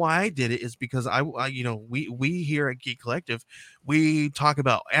reason why I did it is because I we here at Geek Collective, we talk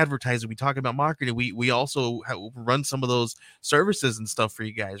about advertising, we talk about marketing, we also run some of those services and stuff for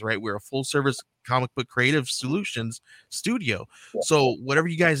you guys, right? We're a full service comic book creative solutions studio. So whatever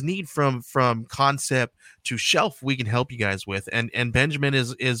you guys need from concept to shelf, we can help you guys with. And Benjamin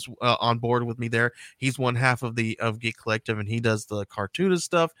is on board with me there. He's one half of Geek Collective, and he does the cartoonist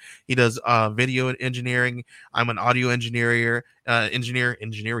stuff. He does video engineering. I'm an audio engineer.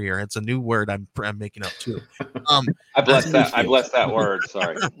 It's a new word I'm making up too. I bless that word.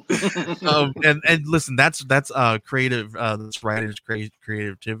 Sorry. And listen, that's creative. That's writer's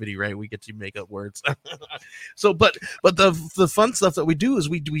creativity, right? We get to make up words. So, but the fun stuff that we do is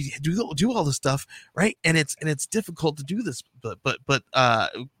we do all this stuff, right? And it's difficult to do this, but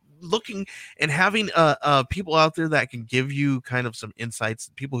looking and having people out there that can give you kind of some insights,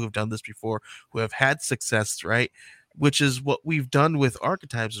 people who've done this before, who have had success, right? Which is what we've done with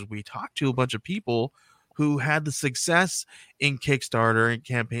Archetypes, is we talked to a bunch of people who had the success in Kickstarter and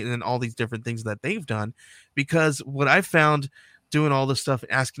campaign and all these different things that they've done. Because what I found doing all this stuff,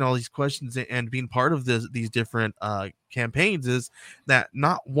 asking all these questions and being part of these different campaigns, is that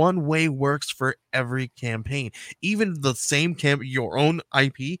not one way works for every campaign. Even the same your own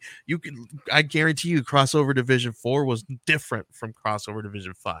IP, I guarantee you Crossover Division 4 was different from Crossover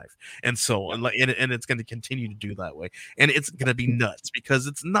Division 5, and so on. And it's going to continue to do that way, and it's going to be nuts because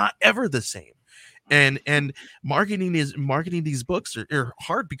it's not ever the same. And marketing these books are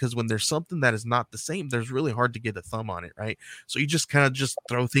hard, because when there's something that is not the same, there's really hard to get a thumb on it, right? So you just kind of just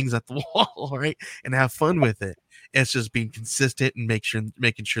throw things at the wall, right, and have fun with it. It's just being consistent and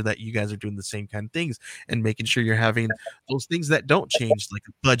making sure that you guys are doing the same kind of things, and making sure you're having those things that don't change, like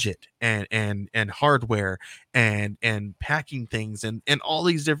a budget and hardware and packing things and all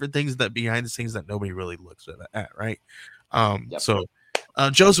these different things that behind the scenes that nobody really looks at, right? So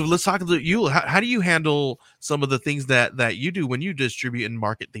Joseph, let's talk about you. How do you handle some of the things that you do when you distribute and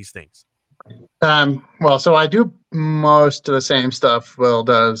market these things? Well, so I do most of the same stuff Will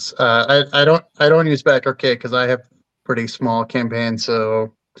does. I don't use Backer Kit because I have pretty small campaigns.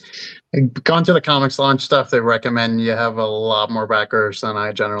 So gone to the comics launch stuff, they recommend you have a lot more backers than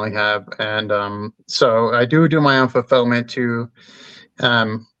I generally have, and so I do my own fulfillment too.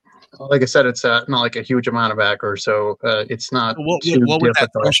 Like I said, it's not like a huge amount of backers, so it's not. What would that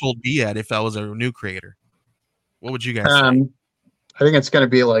threshold be at if I was a new creator? What would you guys say? I think it's going to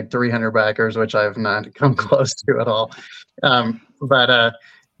be like 300 backers, which I have not come close to at all. But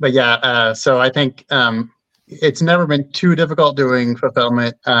yeah, so I think it's never been too difficult doing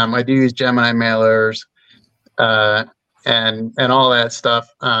fulfillment. I do use Gemini mailers and all that stuff.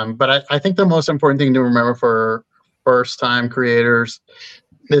 But I think the most important thing to remember for first-time creators,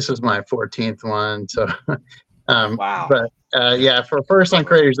 this is my 14th one, so wow. But yeah, for first-time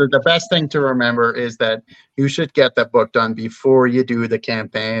creators, the best thing to remember is that you should get that book done before you do the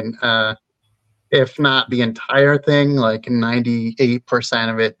campaign. If not the entire thing, like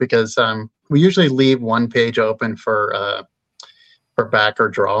 98% of it, because we usually leave one page open for backer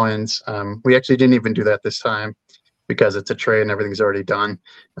draw-ins. We actually didn't even do that this time because it's a trade and everything's already done.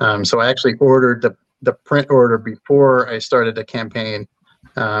 So I actually ordered the print order before I started the campaign.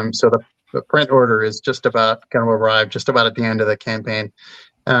 So the print order is just about going to arrive just about at the end of the campaign.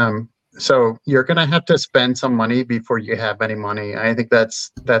 So you're going to have to spend some money before you have any money. I think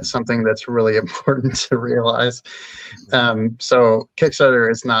that's something that's really important to realize. So Kickstarter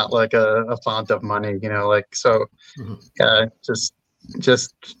is not like a font of money, so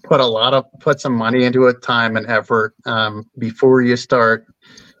just put some money into it, time and effort, before you start.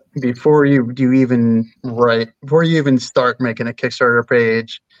 Before you even start making a Kickstarter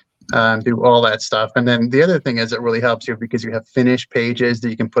page, do all that stuff. And then the other thing is it really helps you because you have finished pages that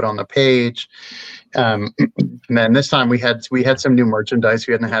you can put on the page. And then this time we had some new merchandise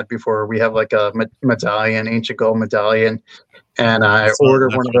we hadn't had before. We have like a medallion, ancient gold medallion, and I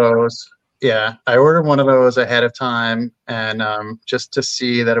ordered one of those. Yeah, I ordered one of those ahead of time, and just to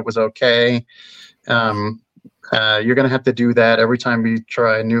see that it was okay. You're going to have to do that every time you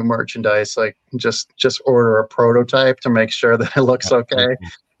try new merchandise. Like just order a prototype to make sure that it looks okay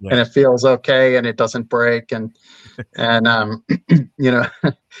and it feels okay and it doesn't break and all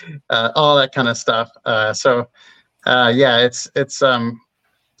that kind of stuff. Yeah, it's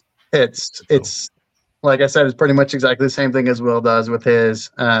like I said, it's pretty much exactly the same thing as Will does with his.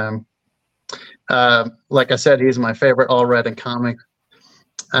 Like I said, he's my favorite Allred in comics.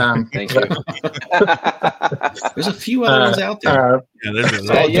 Thank you. There's a few other ones out there.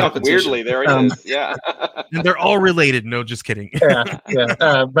 Weirdly, there it is. Yeah, and they're all related. No, just kidding.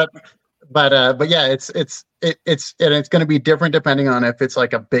 yeah. But yeah, it's going to be different depending on if it's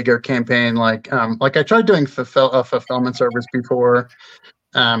like a bigger campaign. Like I tried doing a fulfillment service before,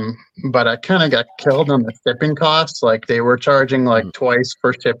 but I kind of got killed on the shipping costs. Like they were charging like twice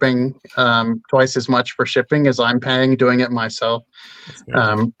for shipping, twice as much for shipping as I'm paying doing it myself.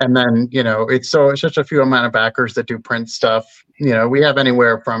 And then, it's such a few amount of backers that do print stuff. We have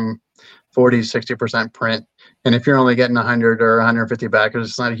anywhere from 40 to 60% print. And if you're only getting 100 or 150 backers,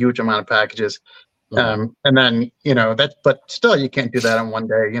 it's not a huge amount of packages. And then, but still you can't do that in one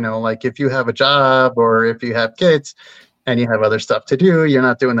day. Like if you have a job or if you have kids, and you have other stuff to do, you're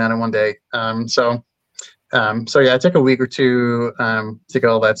not doing that in one day. So yeah, it took a week or two to get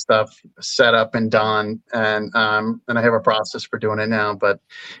all that stuff set up and done, and I have a process for doing it now. But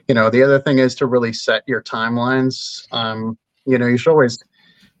the other thing is to really set your timelines. You should always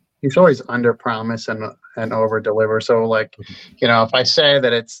he's always under promise and over deliver. So like, if I say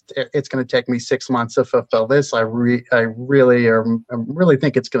that it's going to take me 6 months to fulfill this, I really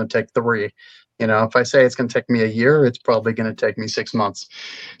think it's going to take 3. If I say it's going to take me a year, it's probably going to take me 6 months.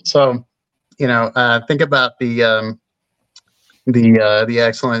 So, think about the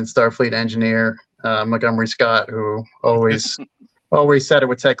excellent Starfleet engineer Montgomery Scott, who always said it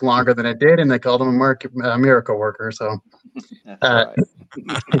would take longer than it did, and they called him a miracle worker. So, right.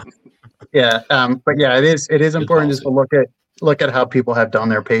 yeah, but yeah, it is important just to look at how people have done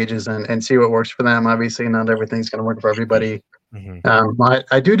their pages and see what works for them. Obviously, not everything's going to work for everybody.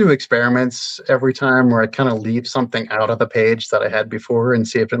 I do experiments every time where I kind of leave something out of the page that I had before and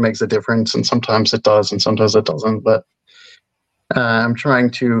see if it makes a difference. And sometimes it does, and sometimes it doesn't. But I'm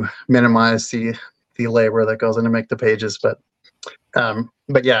trying to minimize the labor that goes in to make the pages. But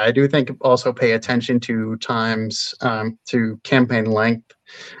yeah, I do think also pay attention to times, to campaign length,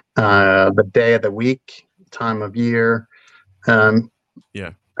 the day of the week, time of year, and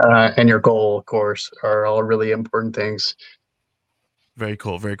your goal, of course, are all really important things. Very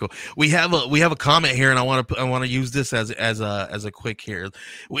cool, very cool. We have a comment here, and I want to use this as a quick here.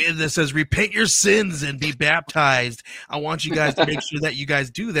 This says, "Repent your sins and be baptized." I want you guys to make sure that you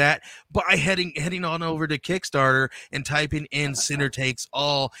guys do that by heading on over to Kickstarter and typing in "Sinner Takes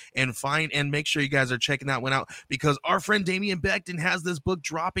All" and make sure you guys are checking that one out, because our friend Damian Becton has this book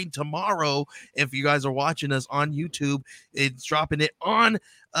dropping tomorrow. If you guys are watching us on YouTube, it's dropping it on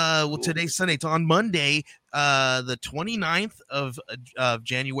today's Sunday. It's on Monday, the 29th of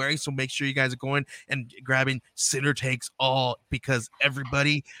January. So make sure you guys are going and grabbing Sinner Takes All, because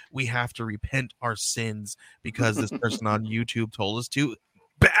everybody, we have to repent our sins, because this person on YouTube told us to.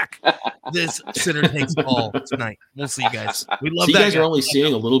 Back this Sinner Takes All tonight. We'll see you guys. We love that. You guys are only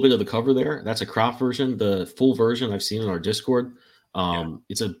seeing a little bit of the cover there. That's a crop version. The full version I've seen in our Discord.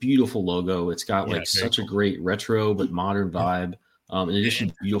 It's a beautiful logo. It's got such a great retro but modern vibe. In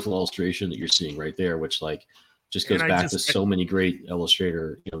addition, beautiful illustration that you're seeing right there, which just goes back to so many great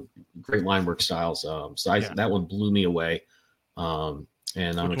illustrator, great line work styles. That one blew me away. And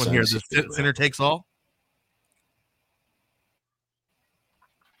I'm excited. Here, the Sinner Takes All.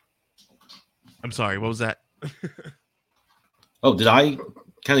 I'm sorry, what was that? Oh, did I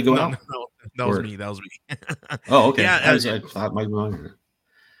kind of go out? No, that was me. That was me. Oh, okay. Yeah, I thought my mind.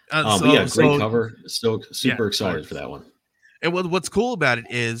 Great cover. Still super excited for that one. And what's cool about it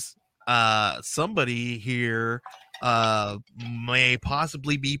is somebody here may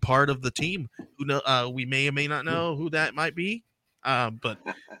possibly be part of the team. Who know? We may or may not know who that might be. But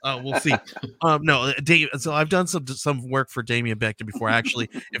we'll see. No, Dave. So I've done some work for Damian Becton before. Actually,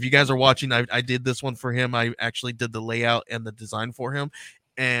 if you guys are watching, I did this one for him. I actually did the layout and the design for him,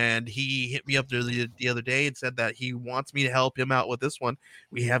 and he hit me up there the other day and said that he wants me to help him out with this one.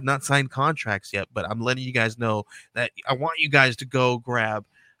 We have not signed contracts yet, but I'm letting you guys know that I want you guys to go grab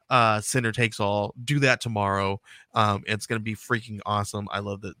Sinner Takes All. Do that tomorrow. It's gonna be freaking awesome. I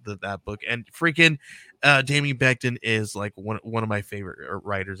love that book, and freaking Damian Becton is like one of my favorite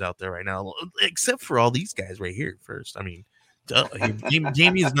writers out there right now, except for all these guys right here. First, I mean,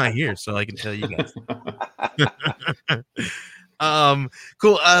 Damian's not here, so I can tell you guys.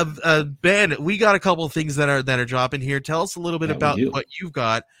 Cool. Ben, we got a couple of things that are dropping here. Tell us a little bit about what you've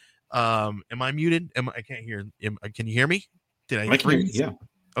got. Am I muted? I can't hear. Can you hear me? Did I freeze? Yeah.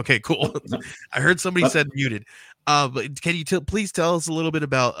 Okay, cool. No. I heard somebody said muted. But can you please tell us a little bit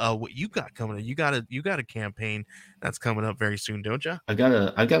about what you got coming up? You got a campaign that's coming up very soon, don't you? I've got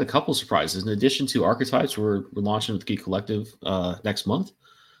a couple surprises. In addition to Archetypes, we're launching with the Geek Collective next month.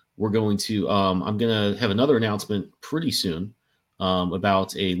 We're going to I'm gonna have another announcement pretty soon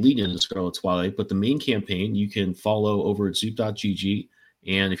about a lead-in to Scarlet Twilight. But the main campaign you can follow over at zoop.gg.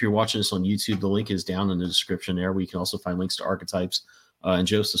 And if you're watching this on YouTube, the link is down in the description there, where you can also find links to Archetypes and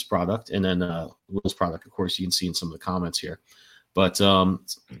Joseph's product, and then Will's product, of course, you can see in some of the comments here. But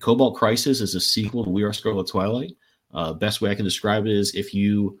Cobalt Crisis is a sequel to We Are Scarlet Twilight. Best way I can describe it is, if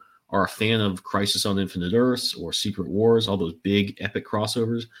you are a fan of Crisis on Infinite Earths or Secret Wars, all those big epic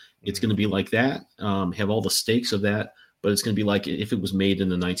crossovers, it's going to be like that. Have all the stakes of that, but it's going to be like if it was made in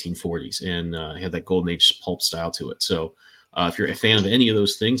the 1940s and have that Golden Age pulp style to it. So if you're a fan of any of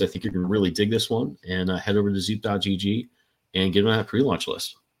those things, I think you're going to really dig this one. And head over to zoop.gg and get on that pre-launch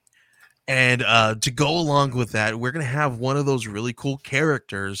list. And to go along with that, we're going to have one of those really cool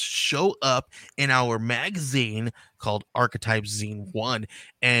characters show up in our magazine called Archetypes Zine 1.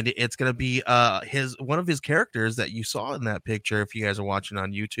 And it's going to be one of his characters that you saw in that picture. If you guys are watching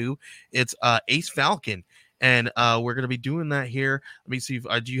on YouTube, it's Ace Falcon. And we're going to be doing that here. Let me see.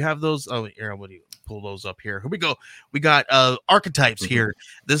 Do you have those? Oh, here, what do you pull those up here. Here we go. We got Archetypes here.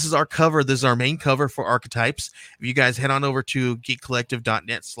 This is our cover. This is our main cover for Archetypes. If you guys head on over to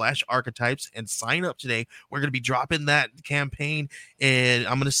geekcollective.net/archetypes and sign up today, we're going to be dropping that campaign in,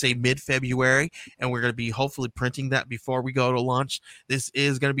 I'm going to say, mid-February, and we're going to be hopefully printing that before we go to launch. This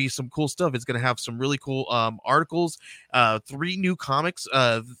is going to be some cool stuff. It's going to have some really cool articles, 3 new comics.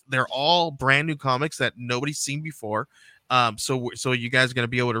 They're all brand new comics that nobody's seen before. So you guys are going to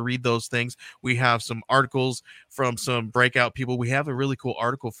be able to read those things. We have some articles from some breakout people. We have a really cool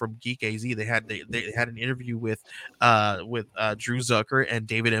article from Geek AZ. They had an interview with Drew Zucker and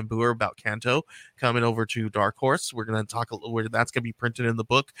David M. Boer about Kanto coming over to Dark Horse. We're going to talk that's going to be printed in the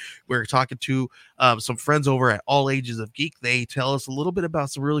book. We're talking to some friends over at All Ages of Geek. They tell us a little bit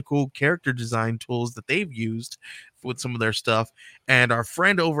about some really cool character design tools that they've used with some of their stuff. And our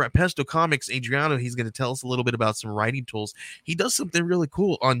friend over at Pesto Comics, Adriano, he's going to tell us a little bit about some writing tools. He does something really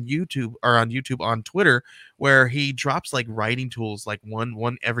cool on on Twitter, where he drops like writing tools, like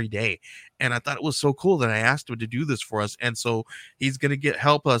one every day. And I thought it was so cool that I asked him to do this for us. And so he's going to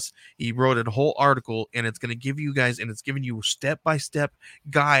help us. He wrote a whole article, and it's going to give you guys, and it's giving you a step-by-step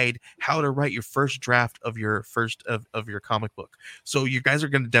guide how to write your first draft of your of your comic book. So you guys are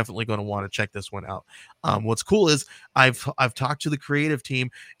definitely going to want to check this one out. What's cool is I've talked to the creative team,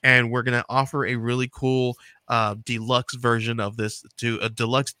 and we're going to offer a really cool deluxe version of this, to a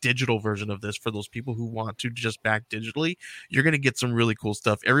deluxe digital version of this, for those people who want to just back digitally. You're going to get some really cool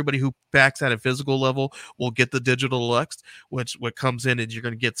stuff. Everybody who backs at a physical level will get the digital deluxe, which what comes in is you're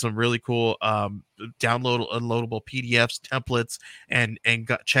going to get some really cool unloadable PDFs, templates, and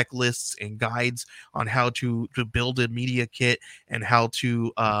checklists and guides on how to build a media kit, and how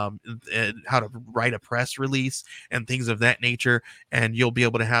to write a press release and things of that nature. And you'll be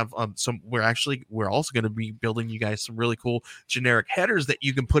able to have we're also going to be building you guys some really cool generic headers that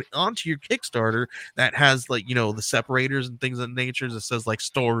you can put onto your Kickstarter that has, like, the separators and things of that nature that says like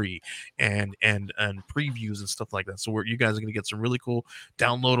story and previews and stuff like that. So you guys are going to get some really cool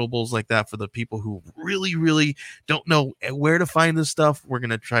downloadables like that for the people who really don't know where to find this stuff. We're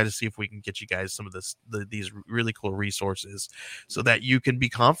going to try to see if we can get you guys some of these really cool resources, so that you can be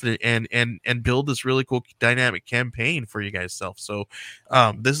confident and build this really cool dynamic campaign for you guys self. So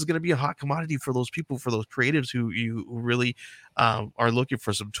this is going to be a hot commodity for those people, for those creatives who really are looking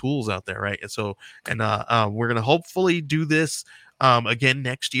for some tools out there, right? And so we're going to hopefully do this again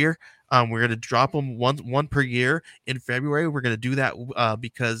next year. We're going to drop them one per year in February. We're going to do that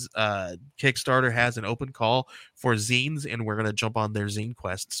because Kickstarter has an open call for zines, and we're going to jump on their zine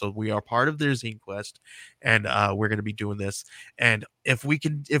quest. So we are part of their zine quest, and we're going to be doing this. And if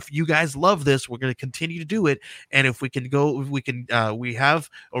you guys love this, we're going to continue to do it. And if we have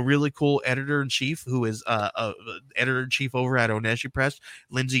a really cool editor-in-chief who is editor-in-chief over at Oneshi Press,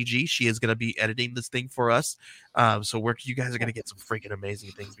 Lindsay G. She is going to be editing this thing for us. So you guys are going to get some freaking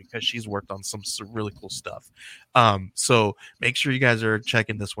amazing things, because she's worked on some really cool stuff. So make sure you guys are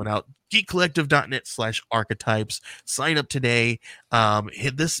checking this one out. geekcollective.net/archetypes. Sign up today.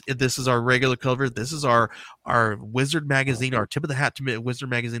 Hit this. This is our regular cover. This is our Wizard magazine, our tip of the hat to Wizard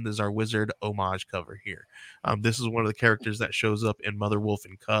magazine. This is our Wizard homage cover here. This is one of the characters that shows up in Mother Wolf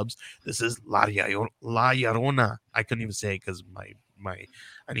and Cubs. This is La Llorona. I couldn't even say it because I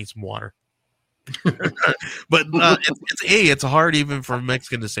need some water. But it's hard even for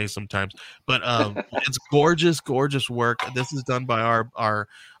Mexican to say sometimes. But it's gorgeous work. This is done by our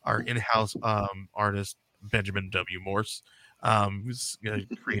in-house artist Benjamin W. Morse, who's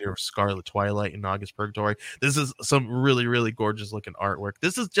creator of Scarlet Twilight and August Purgatory. This is some really gorgeous looking artwork.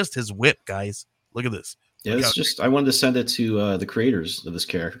 This is just his whip, guys. Look at this. Yeah, it's just, I wanted to send it to the creators of this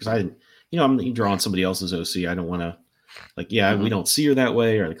character, because I'm drawing somebody else's OC. I don't want to, we don't see her that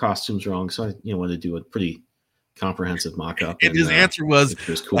way, or the costume's wrong. So I wanted to do a pretty comprehensive mock-up. And his answer was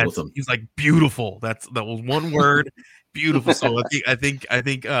cool with him. He's like, beautiful. That was one word. Beautiful. So I think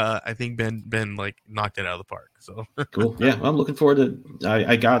Ben like knocked it out of the park. So cool. Yeah, I'm looking forward to.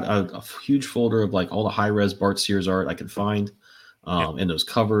 I got a huge folder of like all the high-res Bart Sears art I could find, and those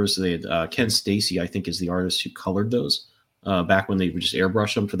covers. They had Ken Stacy, I think, is the artist who colored those back when they would just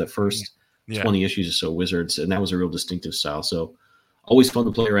airbrush them for the first 20 issues or so, Wizards, and that was a real distinctive style. So always fun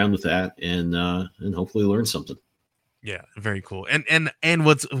to play around with that, and hopefully learn something. Yeah, very cool. And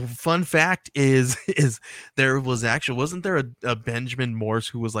what's fun fact is there was actually, wasn't there a Benjamin Morse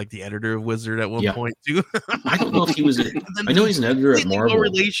who was like the editor of Wizard at one point too? I don't know if he was. I know he's an editor at Marvel. No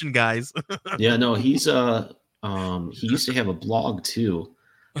relation, guys. Yeah, no, he's he used to have a blog too,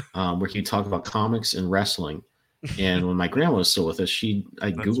 where he'd talk about comics and wrestling. And when my grandma was still with us,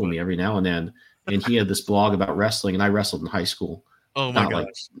 I'd Google me every now and then, and he had this blog about wrestling, and I wrestled in high school. Oh my gosh.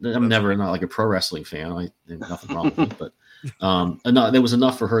 Like, I'm not like a pro wrestling fan. There's nothing wrong with it, but there was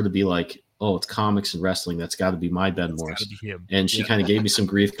enough for her to be like, oh, it's comics and wrestling. That's got to be my Ben Morris. And she kind of gave me some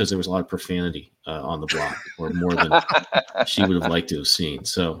grief because there was a lot of profanity on the block, or more than she would have liked to have seen.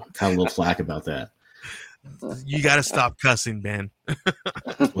 So kind of a little flack about that. You got to stop cussing, Ben.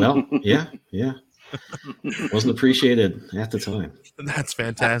 Well, yeah. Wasn't appreciated at the time. That's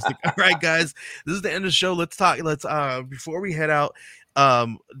fantastic. All right, guys, this is the end of the show. Let's before we head out,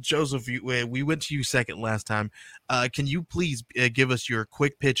 Joseph, we went to you second last time. Can you please give us your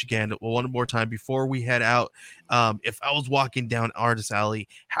quick pitch again one more time before we head out? If I was walking down Artist Alley,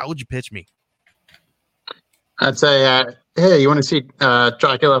 how would you pitch me? I'd say, hey, you want to see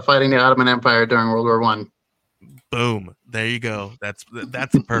Dracula fighting the Ottoman Empire during World War I? Boom. There you go. That's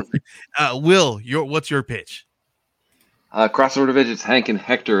perfect. Will, what's your pitch? Crossover Divisions, Hank and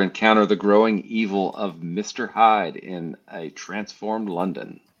Hector encounter the growing evil of Mr. Hyde in a transformed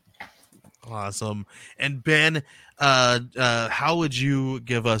London. Awesome. And Ben, how would you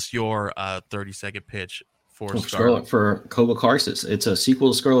give us your 30-second pitch for Scarlet? For Cobra Crisis? It's a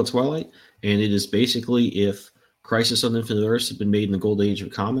sequel to Scarlet Twilight, and it is basically if Crisis on Infinite Earths had been made in the golden age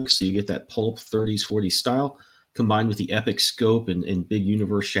of comics, so you get that pulp 30s, 40s style, combined with the epic scope and big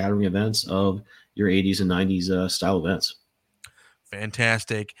universe-shattering events of your 80s and 90s style events.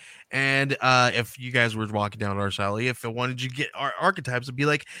 Fantastic. And if you guys were walking down our alley, if I wanted you to get our archetypes, it'd be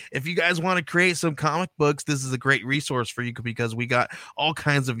like, if you guys want to create some comic books, this is a great resource for you because we got all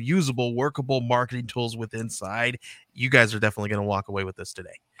kinds of usable, workable marketing tools within inside. You guys are definitely going to walk away with this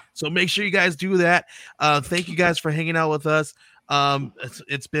today. So make sure you guys do that. Thank you guys for hanging out with us.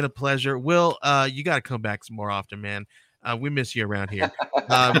 It's been a pleasure. Will, you got to come back some more often, man. We miss you around here.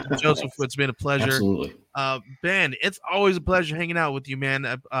 Joseph, it's been a pleasure. Absolutely. Ben, it's always a pleasure hanging out with you, man.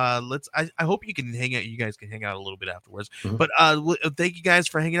 I hope you can hang out. You guys can hang out a little bit afterwards. Mm-hmm. But thank you guys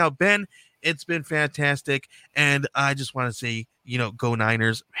for hanging out. Ben, it's been fantastic. And I just want to say, go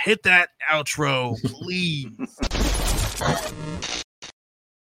Niners. Hit that outro, please.